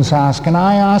students ask, and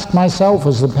I ask myself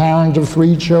as the parent of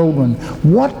 3 children,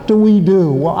 what do we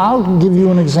do? Well, I'll give you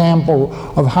an example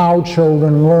of how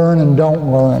children learn and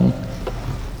don't learn.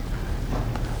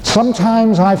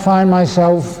 Sometimes I find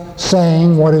myself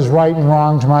saying what is right and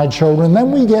wrong to my children.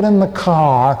 Then we get in the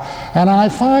car, and I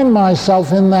find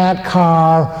myself in that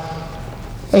car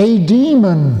a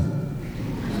demon.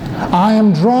 I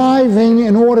am driving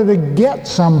in order to get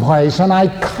someplace, and I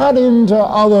cut into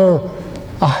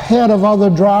ahead of other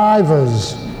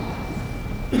drivers.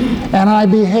 And I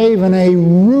behave in a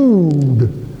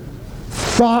rude,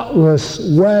 thoughtless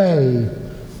way,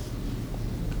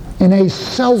 in a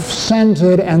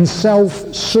self-centered and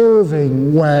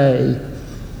self-serving way,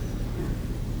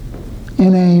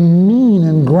 in a mean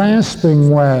and grasping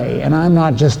way. And I'm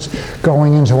not just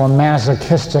going into a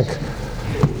masochistic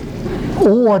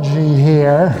orgy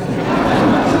here.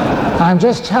 I'm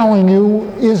just telling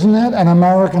you, isn't it an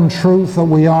American truth that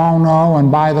we all know?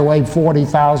 And by the way,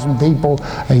 40,000 people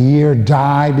a year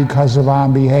die because of our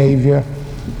behavior.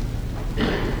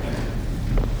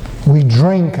 We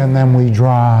drink and then we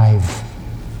drive.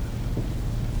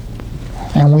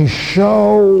 And we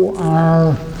show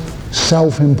our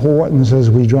self-importance as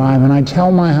we drive. And I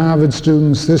tell my Harvard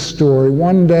students this story.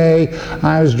 One day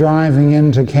I was driving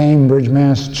into Cambridge,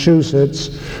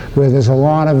 Massachusetts, where there's a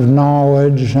lot of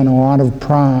knowledge and a lot of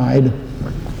pride.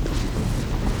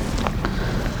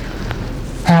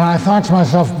 And I thought to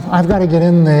myself, I've got to get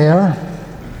in there.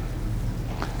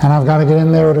 And I've got to get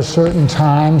in there at a certain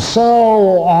time.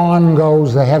 So on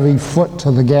goes the heavy foot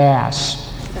to the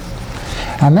gas.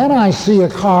 And then I see a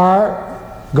car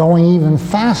going even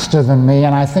faster than me,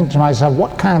 and I think to myself,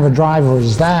 what kind of a driver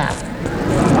is that?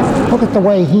 Look at the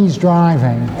way he's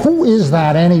driving. Who is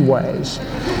that anyways?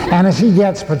 And as he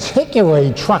gets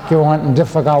particularly truculent and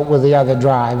difficult with the other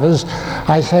drivers,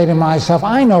 I say to myself,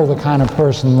 I know the kind of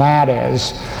person that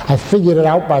is. I figured it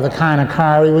out by the kind of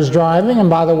car he was driving and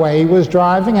by the way he was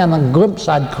driving and the glimpse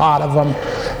I'd caught of him.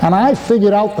 And I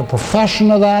figured out the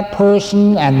profession of that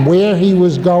person and where he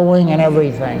was going and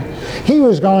everything. He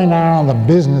was going down the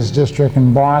business district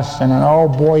in Boston, and oh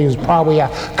boy, he was probably a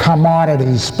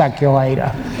commodities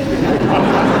speculator.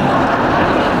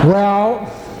 Well,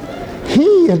 he,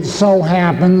 it so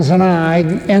happens, and I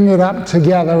ended up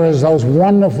together as those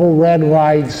wonderful red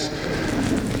lights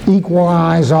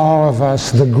equalize all of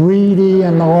us, the greedy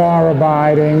and the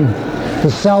law-abiding, the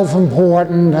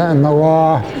self-important and the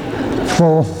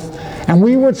lawful. And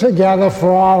we were together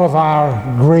for all of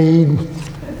our greed,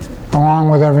 along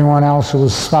with everyone else who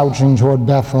was slouching toward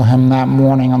Bethlehem that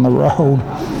morning on the road.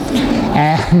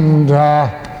 And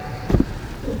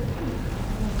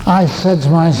I said to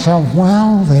myself,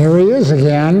 well, there he is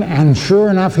again. And sure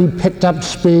enough, he picked up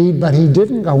speed, but he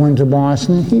didn't go into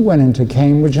Boston. He went into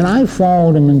Cambridge, and I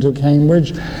followed him into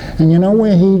Cambridge. And you know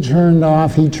where he turned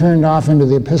off? He turned off into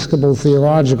the Episcopal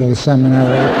Theological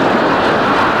Seminary.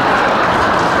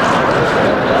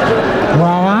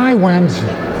 While I went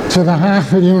to the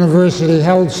Harvard University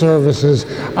Health Services.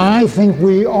 I think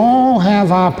we all have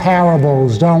our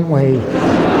parables, don't we?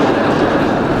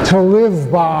 To live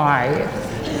by.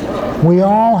 We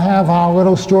all have our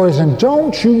little stories, and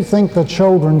don't you think the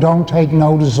children don't take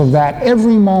notice of that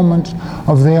every moment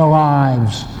of their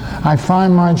lives? I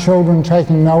find my children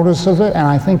taking notice of it, and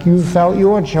I think you've felt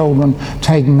your children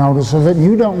taking notice of it.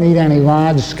 You don't need any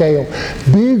large-scale,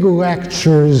 big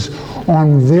lectures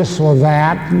on this or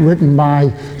that written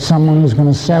by someone who's going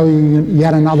to sell you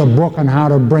yet another book on how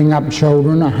to bring up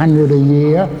children, 100 a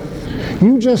year.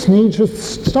 You just need to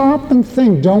stop and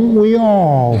think, don't we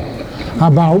all,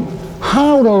 about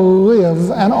how to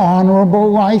live an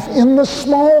honorable life in the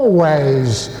small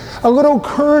ways. A little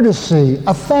courtesy,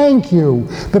 a thank you.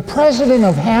 The president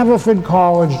of Haverford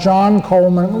College, John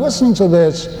Coleman, listen to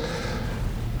this.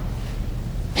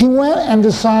 He went and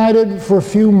decided for a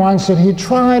few months that he'd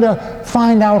try to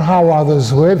find out how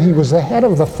others live. He was the head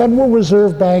of the Federal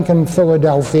Reserve Bank in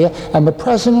Philadelphia and the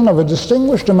president of a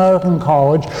distinguished American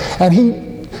college, and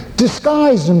he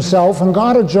disguised himself and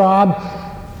got a job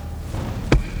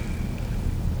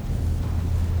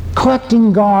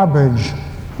collecting garbage,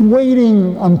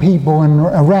 waiting on people in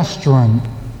a restaurant.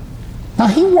 Now,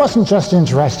 he wasn't just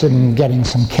interested in getting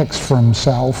some kicks for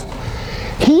himself.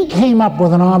 He came up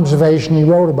with an observation, he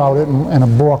wrote about it in a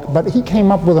book, but he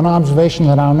came up with an observation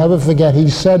that I'll never forget.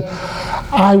 He said,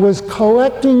 I was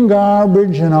collecting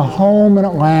garbage in a home in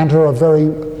Atlanta, a very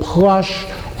plush,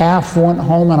 affluent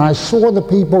home, and I saw the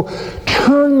people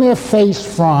turn their face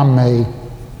from me.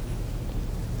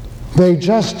 They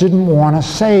just didn't want to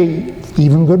say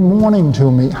even good morning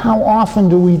to me. How often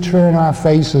do we turn our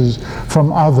faces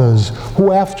from others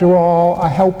who, after all, are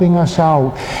helping us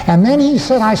out? And then he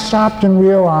said, I stopped and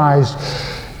realized,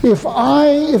 if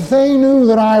they knew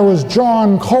that I was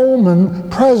John Coleman,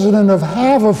 president of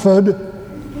Haverford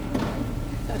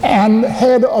and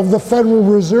head of the Federal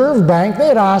Reserve Bank,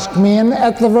 they'd ask me in,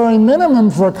 at the very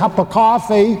minimum, for a cup of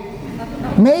coffee,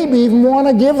 maybe even want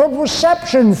to give a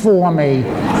reception for me,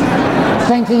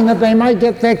 thinking that they might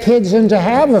get their kids into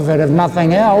Haverford, if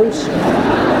nothing else.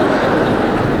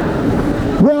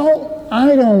 Well,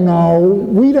 I don't know.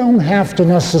 We don't have to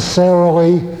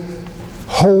necessarily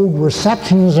hold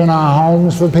receptions in our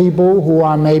homes for people who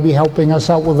are maybe helping us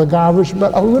out with the garbage,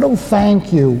 but a little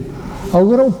thank you, a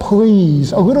little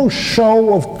please, a little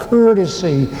show of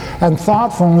courtesy and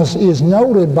thoughtfulness is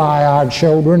noted by our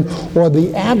children, or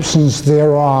the absence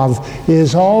thereof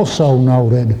is also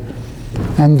noted.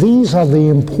 And these are the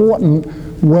important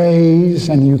ways,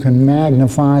 and you can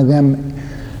magnify them.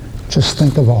 Just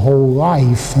think of a whole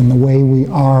life and the way we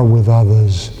are with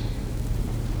others.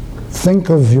 Think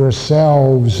of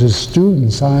yourselves as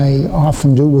students. I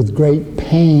often do with great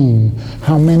pain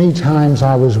how many times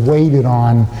I was waited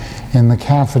on in the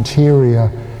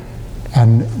cafeteria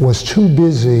and was too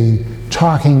busy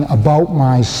talking about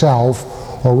myself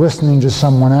or listening to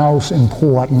someone else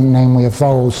important, namely a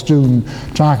fellow student,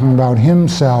 talking about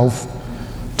himself,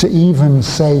 to even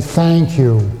say thank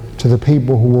you to the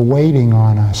people who were waiting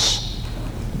on us.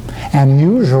 And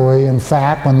usually, in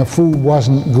fact, when the food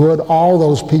wasn't good, all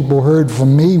those people heard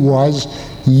from me was,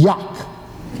 yuck.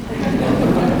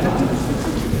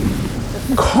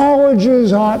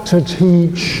 Colleges ought to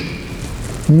teach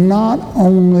not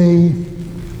only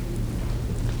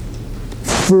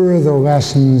further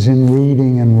lessons in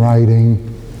reading and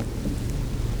writing,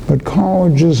 but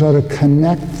colleges ought to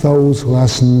connect those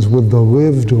lessons with the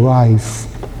lived life.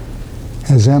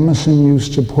 As Emerson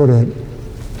used to put it,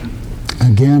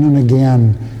 again and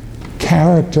again,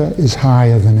 character is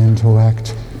higher than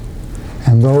intellect.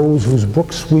 And those whose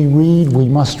books we read, we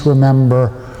must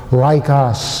remember, like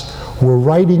us, were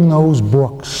writing those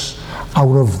books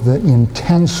out of the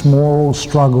intense moral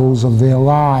struggles of their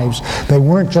lives. They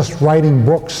weren't just writing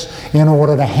books in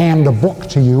order to hand a book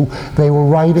to you. They were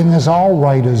writing as all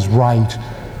writers write,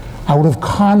 out of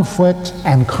conflict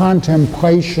and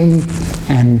contemplation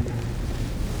and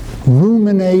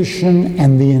rumination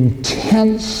and the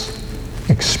intense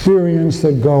experience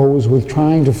that goes with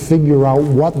trying to figure out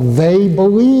what they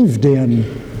believed in.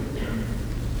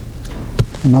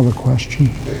 Another question.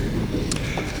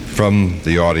 From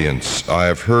the audience, I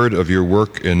have heard of your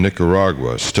work in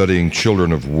Nicaragua studying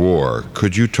children of war.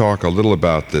 Could you talk a little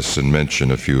about this and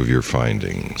mention a few of your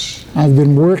findings? I've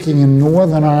been working in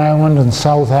Northern Ireland and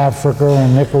South Africa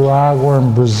and Nicaragua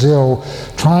and Brazil,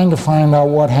 trying to find out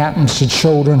what happens to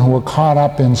children who are caught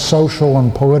up in social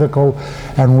and political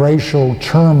and racial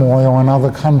turmoil in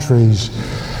other countries.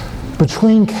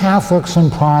 Between Catholics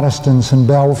and Protestants in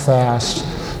Belfast,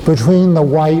 between the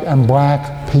white and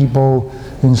black people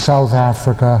in South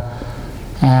Africa,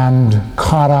 and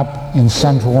caught up in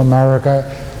Central America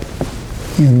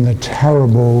in the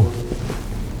terrible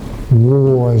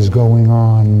wars going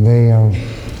on. They are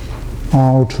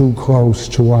all too close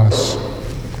to us.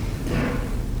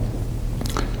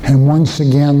 And once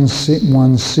again,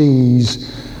 one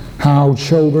sees how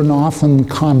children, often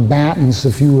combatants,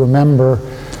 if you remember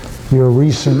your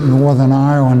recent Northern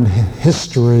Ireland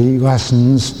history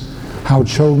lessons, how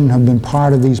children have been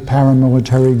part of these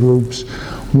paramilitary groups.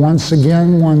 Once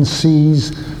again, one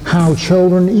sees how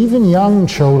children, even young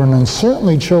children, and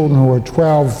certainly children who are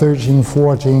 12, 13,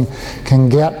 14, can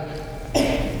get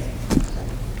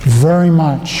very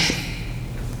much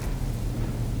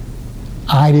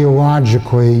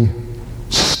ideologically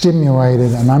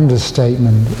stimulated, an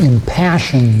understatement,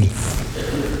 impassioned.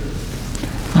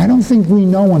 I don't think we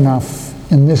know enough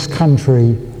in this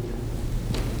country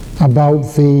about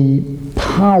the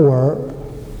power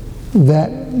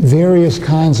that various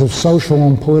kinds of social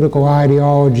and political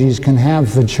ideologies can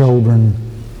have for children.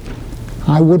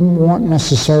 I wouldn't want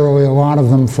necessarily a lot of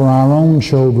them for our own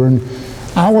children.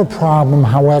 Our problem,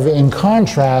 however, in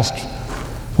contrast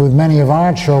with many of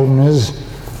our children, is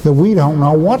that we don't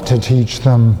know what to teach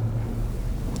them.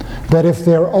 That if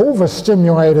they're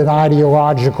overstimulated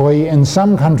ideologically in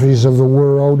some countries of the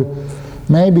world,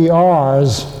 maybe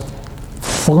ours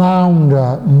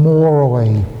flounder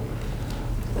morally.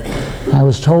 I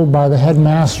was told by the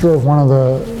headmaster of one of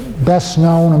the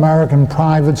best-known American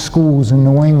private schools in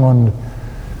New England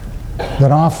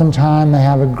that oftentimes they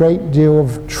have a great deal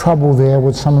of trouble there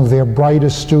with some of their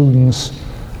brightest students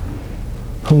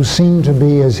who seem to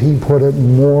be, as he put it,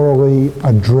 morally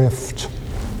adrift.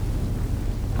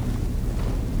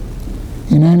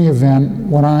 In any event,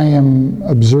 what I am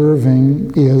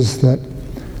observing is that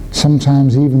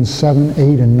sometimes even 7,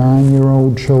 8, and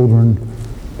 9-year-old children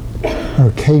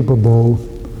are capable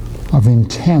of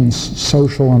intense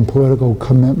social and political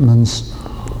commitments.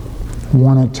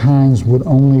 One at times would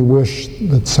only wish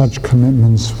that such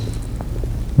commitments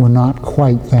were not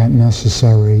quite that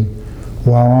necessary,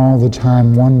 while all the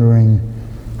time wondering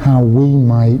how we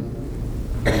might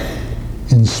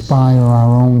inspire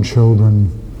our own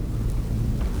children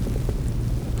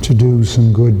to do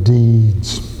some good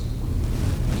deeds.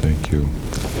 Thank you.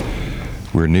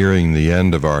 We're nearing the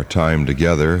end of our time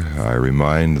together. I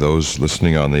remind those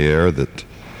listening on the air that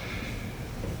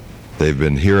they've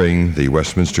been hearing the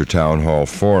Westminster Town Hall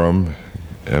Forum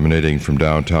emanating from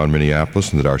downtown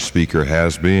Minneapolis, and that our speaker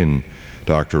has been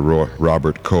Dr.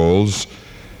 Robert Coles,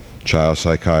 child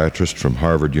psychiatrist from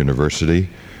Harvard University.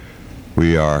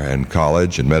 We are in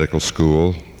college and medical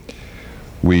school.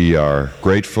 We are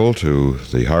grateful to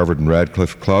the Harvard and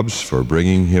Radcliffe clubs for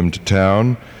bringing him to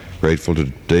town, grateful to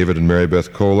David and Mary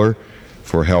Beth Kohler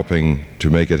for helping to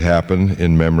make it happen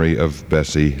in memory of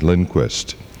Bessie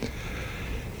Lindquist.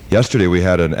 Yesterday we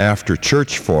had an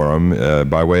after-church forum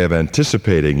by way of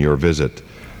anticipating your visit.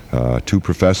 Two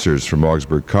professors from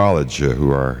Augsburg College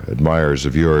who are admirers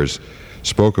of yours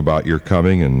spoke about your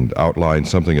coming and outlined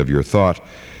something of your thought.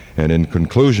 And in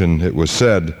conclusion, it was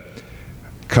said,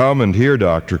 "Come and hear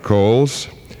Dr. Coles,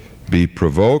 be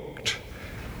provoked,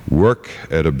 work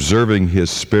at observing his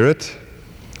spirit,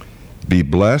 be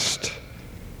blessed,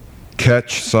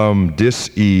 catch some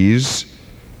dis-ease.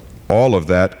 All of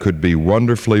that could be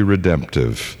wonderfully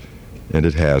redemptive," and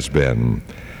it has been.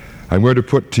 I'm going to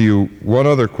put to you one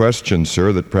other question,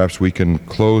 sir, that perhaps we can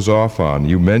close off on.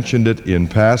 You mentioned it in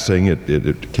passing.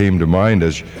 It came to mind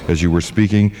as you were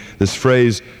speaking. This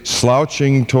phrase,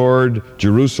 slouching toward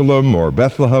Jerusalem or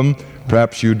Bethlehem.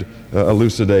 Perhaps you'd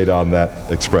elucidate on that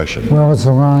expression. Well, it's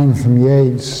a line from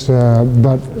Yeats,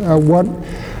 but what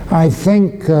I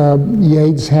think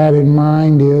Yeats had in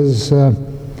mind is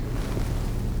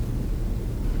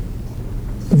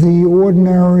the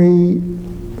ordinary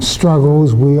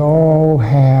struggles we all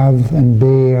have and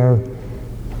bear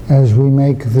as we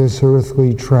make this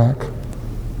earthly trek.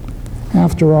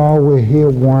 After all, we're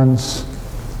here once.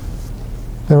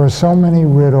 There are so many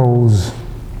riddles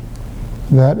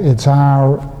that it's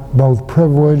our both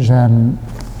privilege and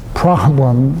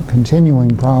problem,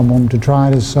 continuing problem, to try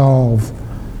to solve.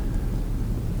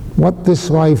 what this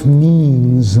life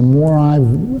means, the more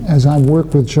as I've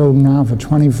worked with children now for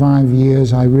 25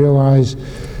 years, I realize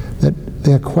that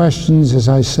their questions, as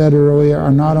I said earlier,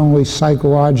 are not only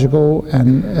psychological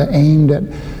and aimed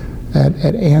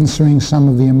at answering some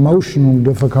of the emotional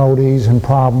difficulties and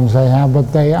problems they have,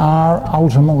 but they are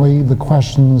ultimately the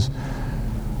questions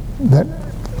that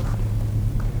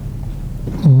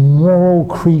moral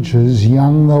creatures,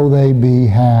 young though they be,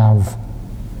 have.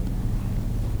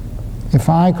 If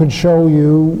I could show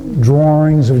you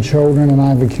drawings of children, and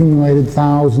I've accumulated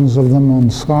thousands of them on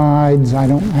slides, I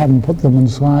haven't put them in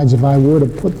slides. If I were to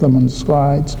put them in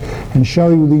slides and show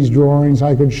you these drawings,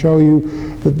 I could show you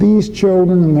that these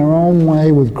children, in their own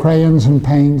way, with crayons and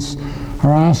paints,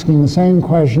 are asking the same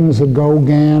questions that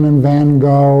Gauguin and Van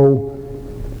Gogh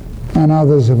and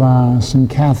others have asked, and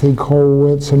Kathy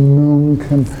Kollwitz and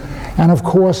Munch, and of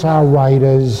course our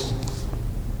writers,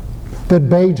 that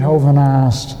Beethoven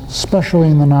asked, especially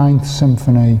in the Ninth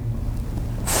Symphony.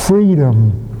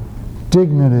 Freedom,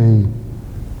 dignity.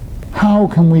 How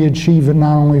can we achieve it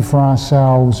not only for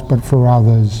ourselves, but for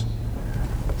others?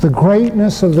 The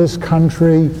greatness of this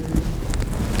country,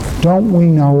 don't we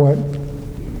know it?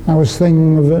 I was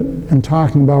thinking of it and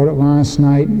talking about it last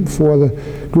night for the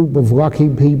group of lucky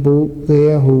people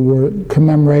there who were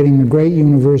commemorating the great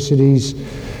university's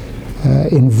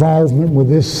involvement with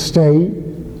this state.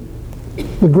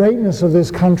 The greatness of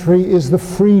this country is the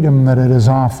freedom that it has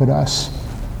offered us.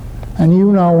 And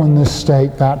you know in this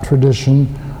state that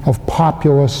tradition of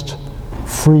populist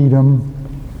freedom,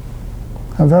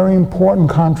 a very important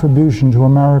contribution to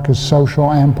America's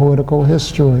social and political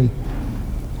history.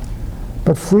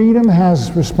 But freedom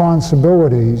has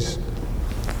responsibilities.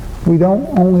 We don't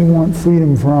only want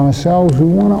freedom for ourselves, we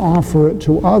want to offer it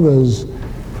to others.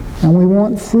 And we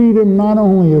want freedom not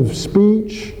only of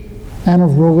speech and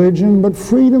of religion, but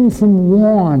freedom from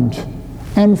want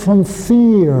and from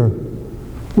fear.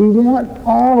 We want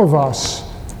all of us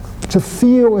to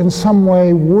feel in some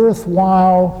way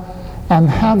worthwhile and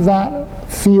have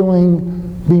that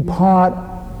feeling be part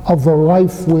of the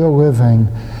life we're living.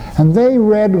 And they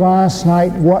read last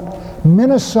night what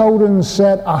Minnesotans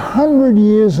said 100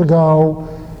 years ago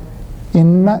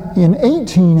in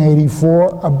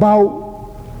 1884 about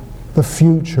the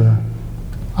future,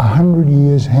 100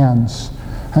 years hence.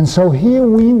 And so here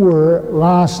we were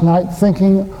last night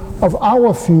thinking of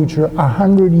our future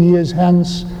 100 years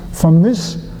hence from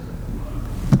this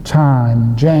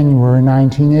time, January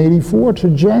 1984 to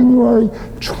January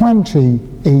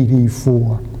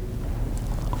 2084.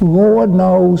 Lord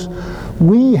knows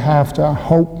we have to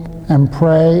hope and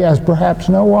pray, as perhaps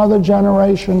no other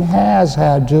generation has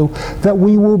had to, that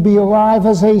we will be alive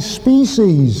as a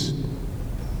species,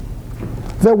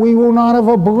 that we will not have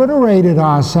obliterated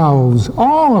ourselves,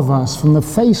 all of us, from the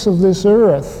face of this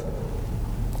earth,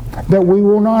 that we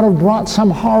will not have brought some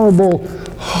horrible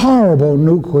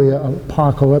nuclear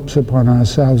apocalypse upon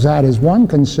ourselves. That is one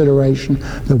consideration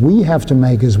that we have to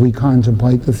make as we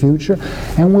contemplate the future.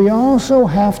 And we also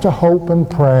have to hope and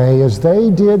pray, as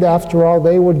they did. After all,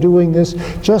 they were doing this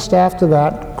just after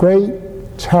that great,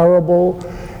 terrible,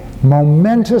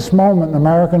 momentous moment in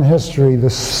American history, the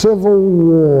Civil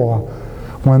War,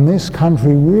 when this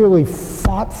country really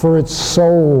fought for its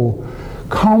soul,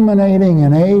 culminating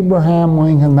in Abraham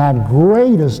Lincoln, that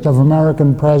greatest of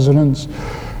American presidents,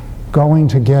 going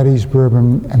to Gettysburg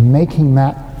and making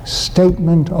that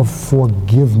statement of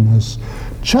forgiveness,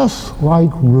 just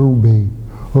like Ruby.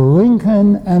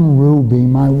 Lincoln and Ruby.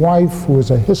 My wife, who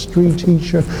was a history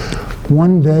teacher,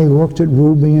 one day looked at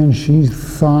Ruby and she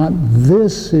thought,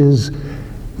 this is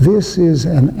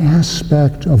an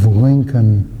aspect of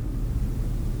Lincoln,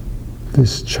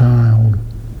 this child.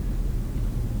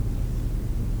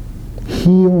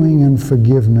 Healing and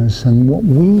forgiveness. And what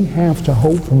we have to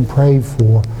hope and pray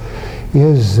for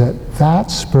is that that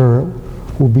spirit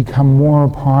will become more a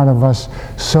part of us,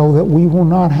 so that we will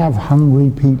not have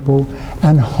hungry people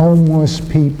and homeless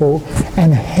people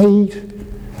and hate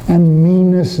and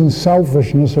meanness and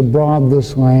selfishness abroad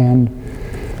this land.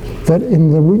 That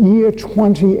in the year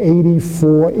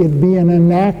 2084 it be an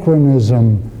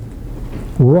anachronism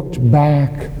looked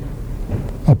back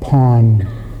upon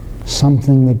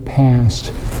something that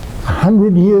passed.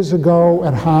 100 years ago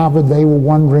at Harvard, they were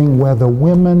wondering whether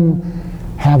women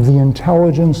have the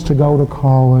intelligence to go to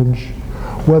college,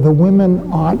 whether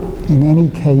women ought in any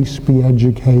case be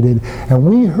educated. And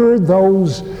we heard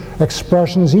those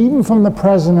expressions even from the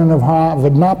president of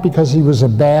Harvard, not because he was a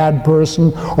bad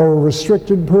person or a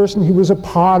restricted person, he was a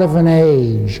part of an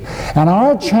age. And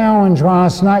our challenge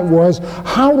last night was,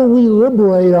 how do we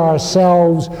liberate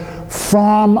ourselves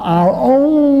from our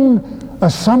own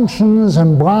assumptions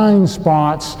and blind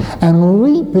spots and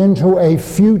leap into a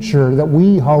future that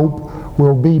we hope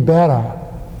will be better.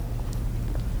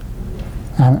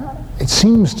 And it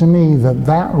seems to me that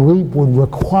that leap would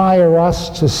require us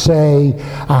to say,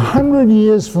 100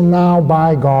 years from now,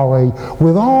 by golly,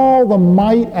 with all the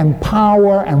might and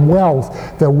power and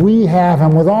wealth that we have,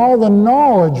 and with all the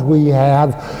knowledge we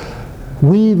have,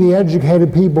 we, the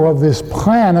educated people of this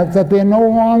planet, that there no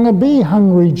longer be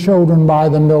hungry children by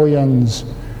the millions,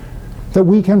 that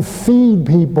we can feed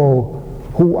people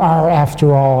who are,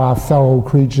 after all, our fellow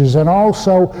creatures, and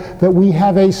also that we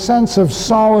have a sense of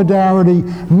solidarity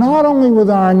not only with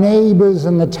our neighbors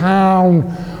in the town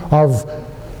of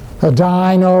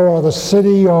Edina or the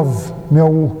city of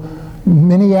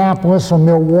Minneapolis or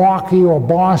Milwaukee or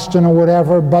Boston or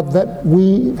whatever, but that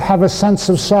we have a sense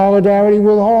of solidarity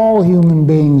with all human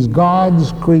beings,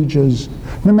 God's creatures,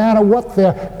 no matter what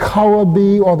their color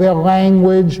be or their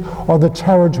language or the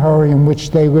territory in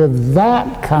which they live.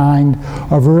 That kind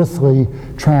of earthly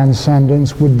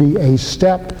transcendence would be a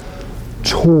step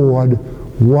toward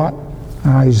what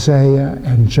Isaiah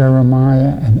and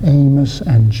Jeremiah and Amos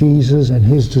and Jesus and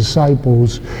his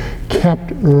disciples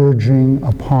kept urging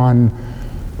upon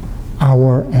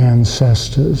our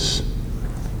ancestors.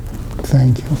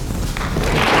 Thank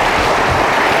you.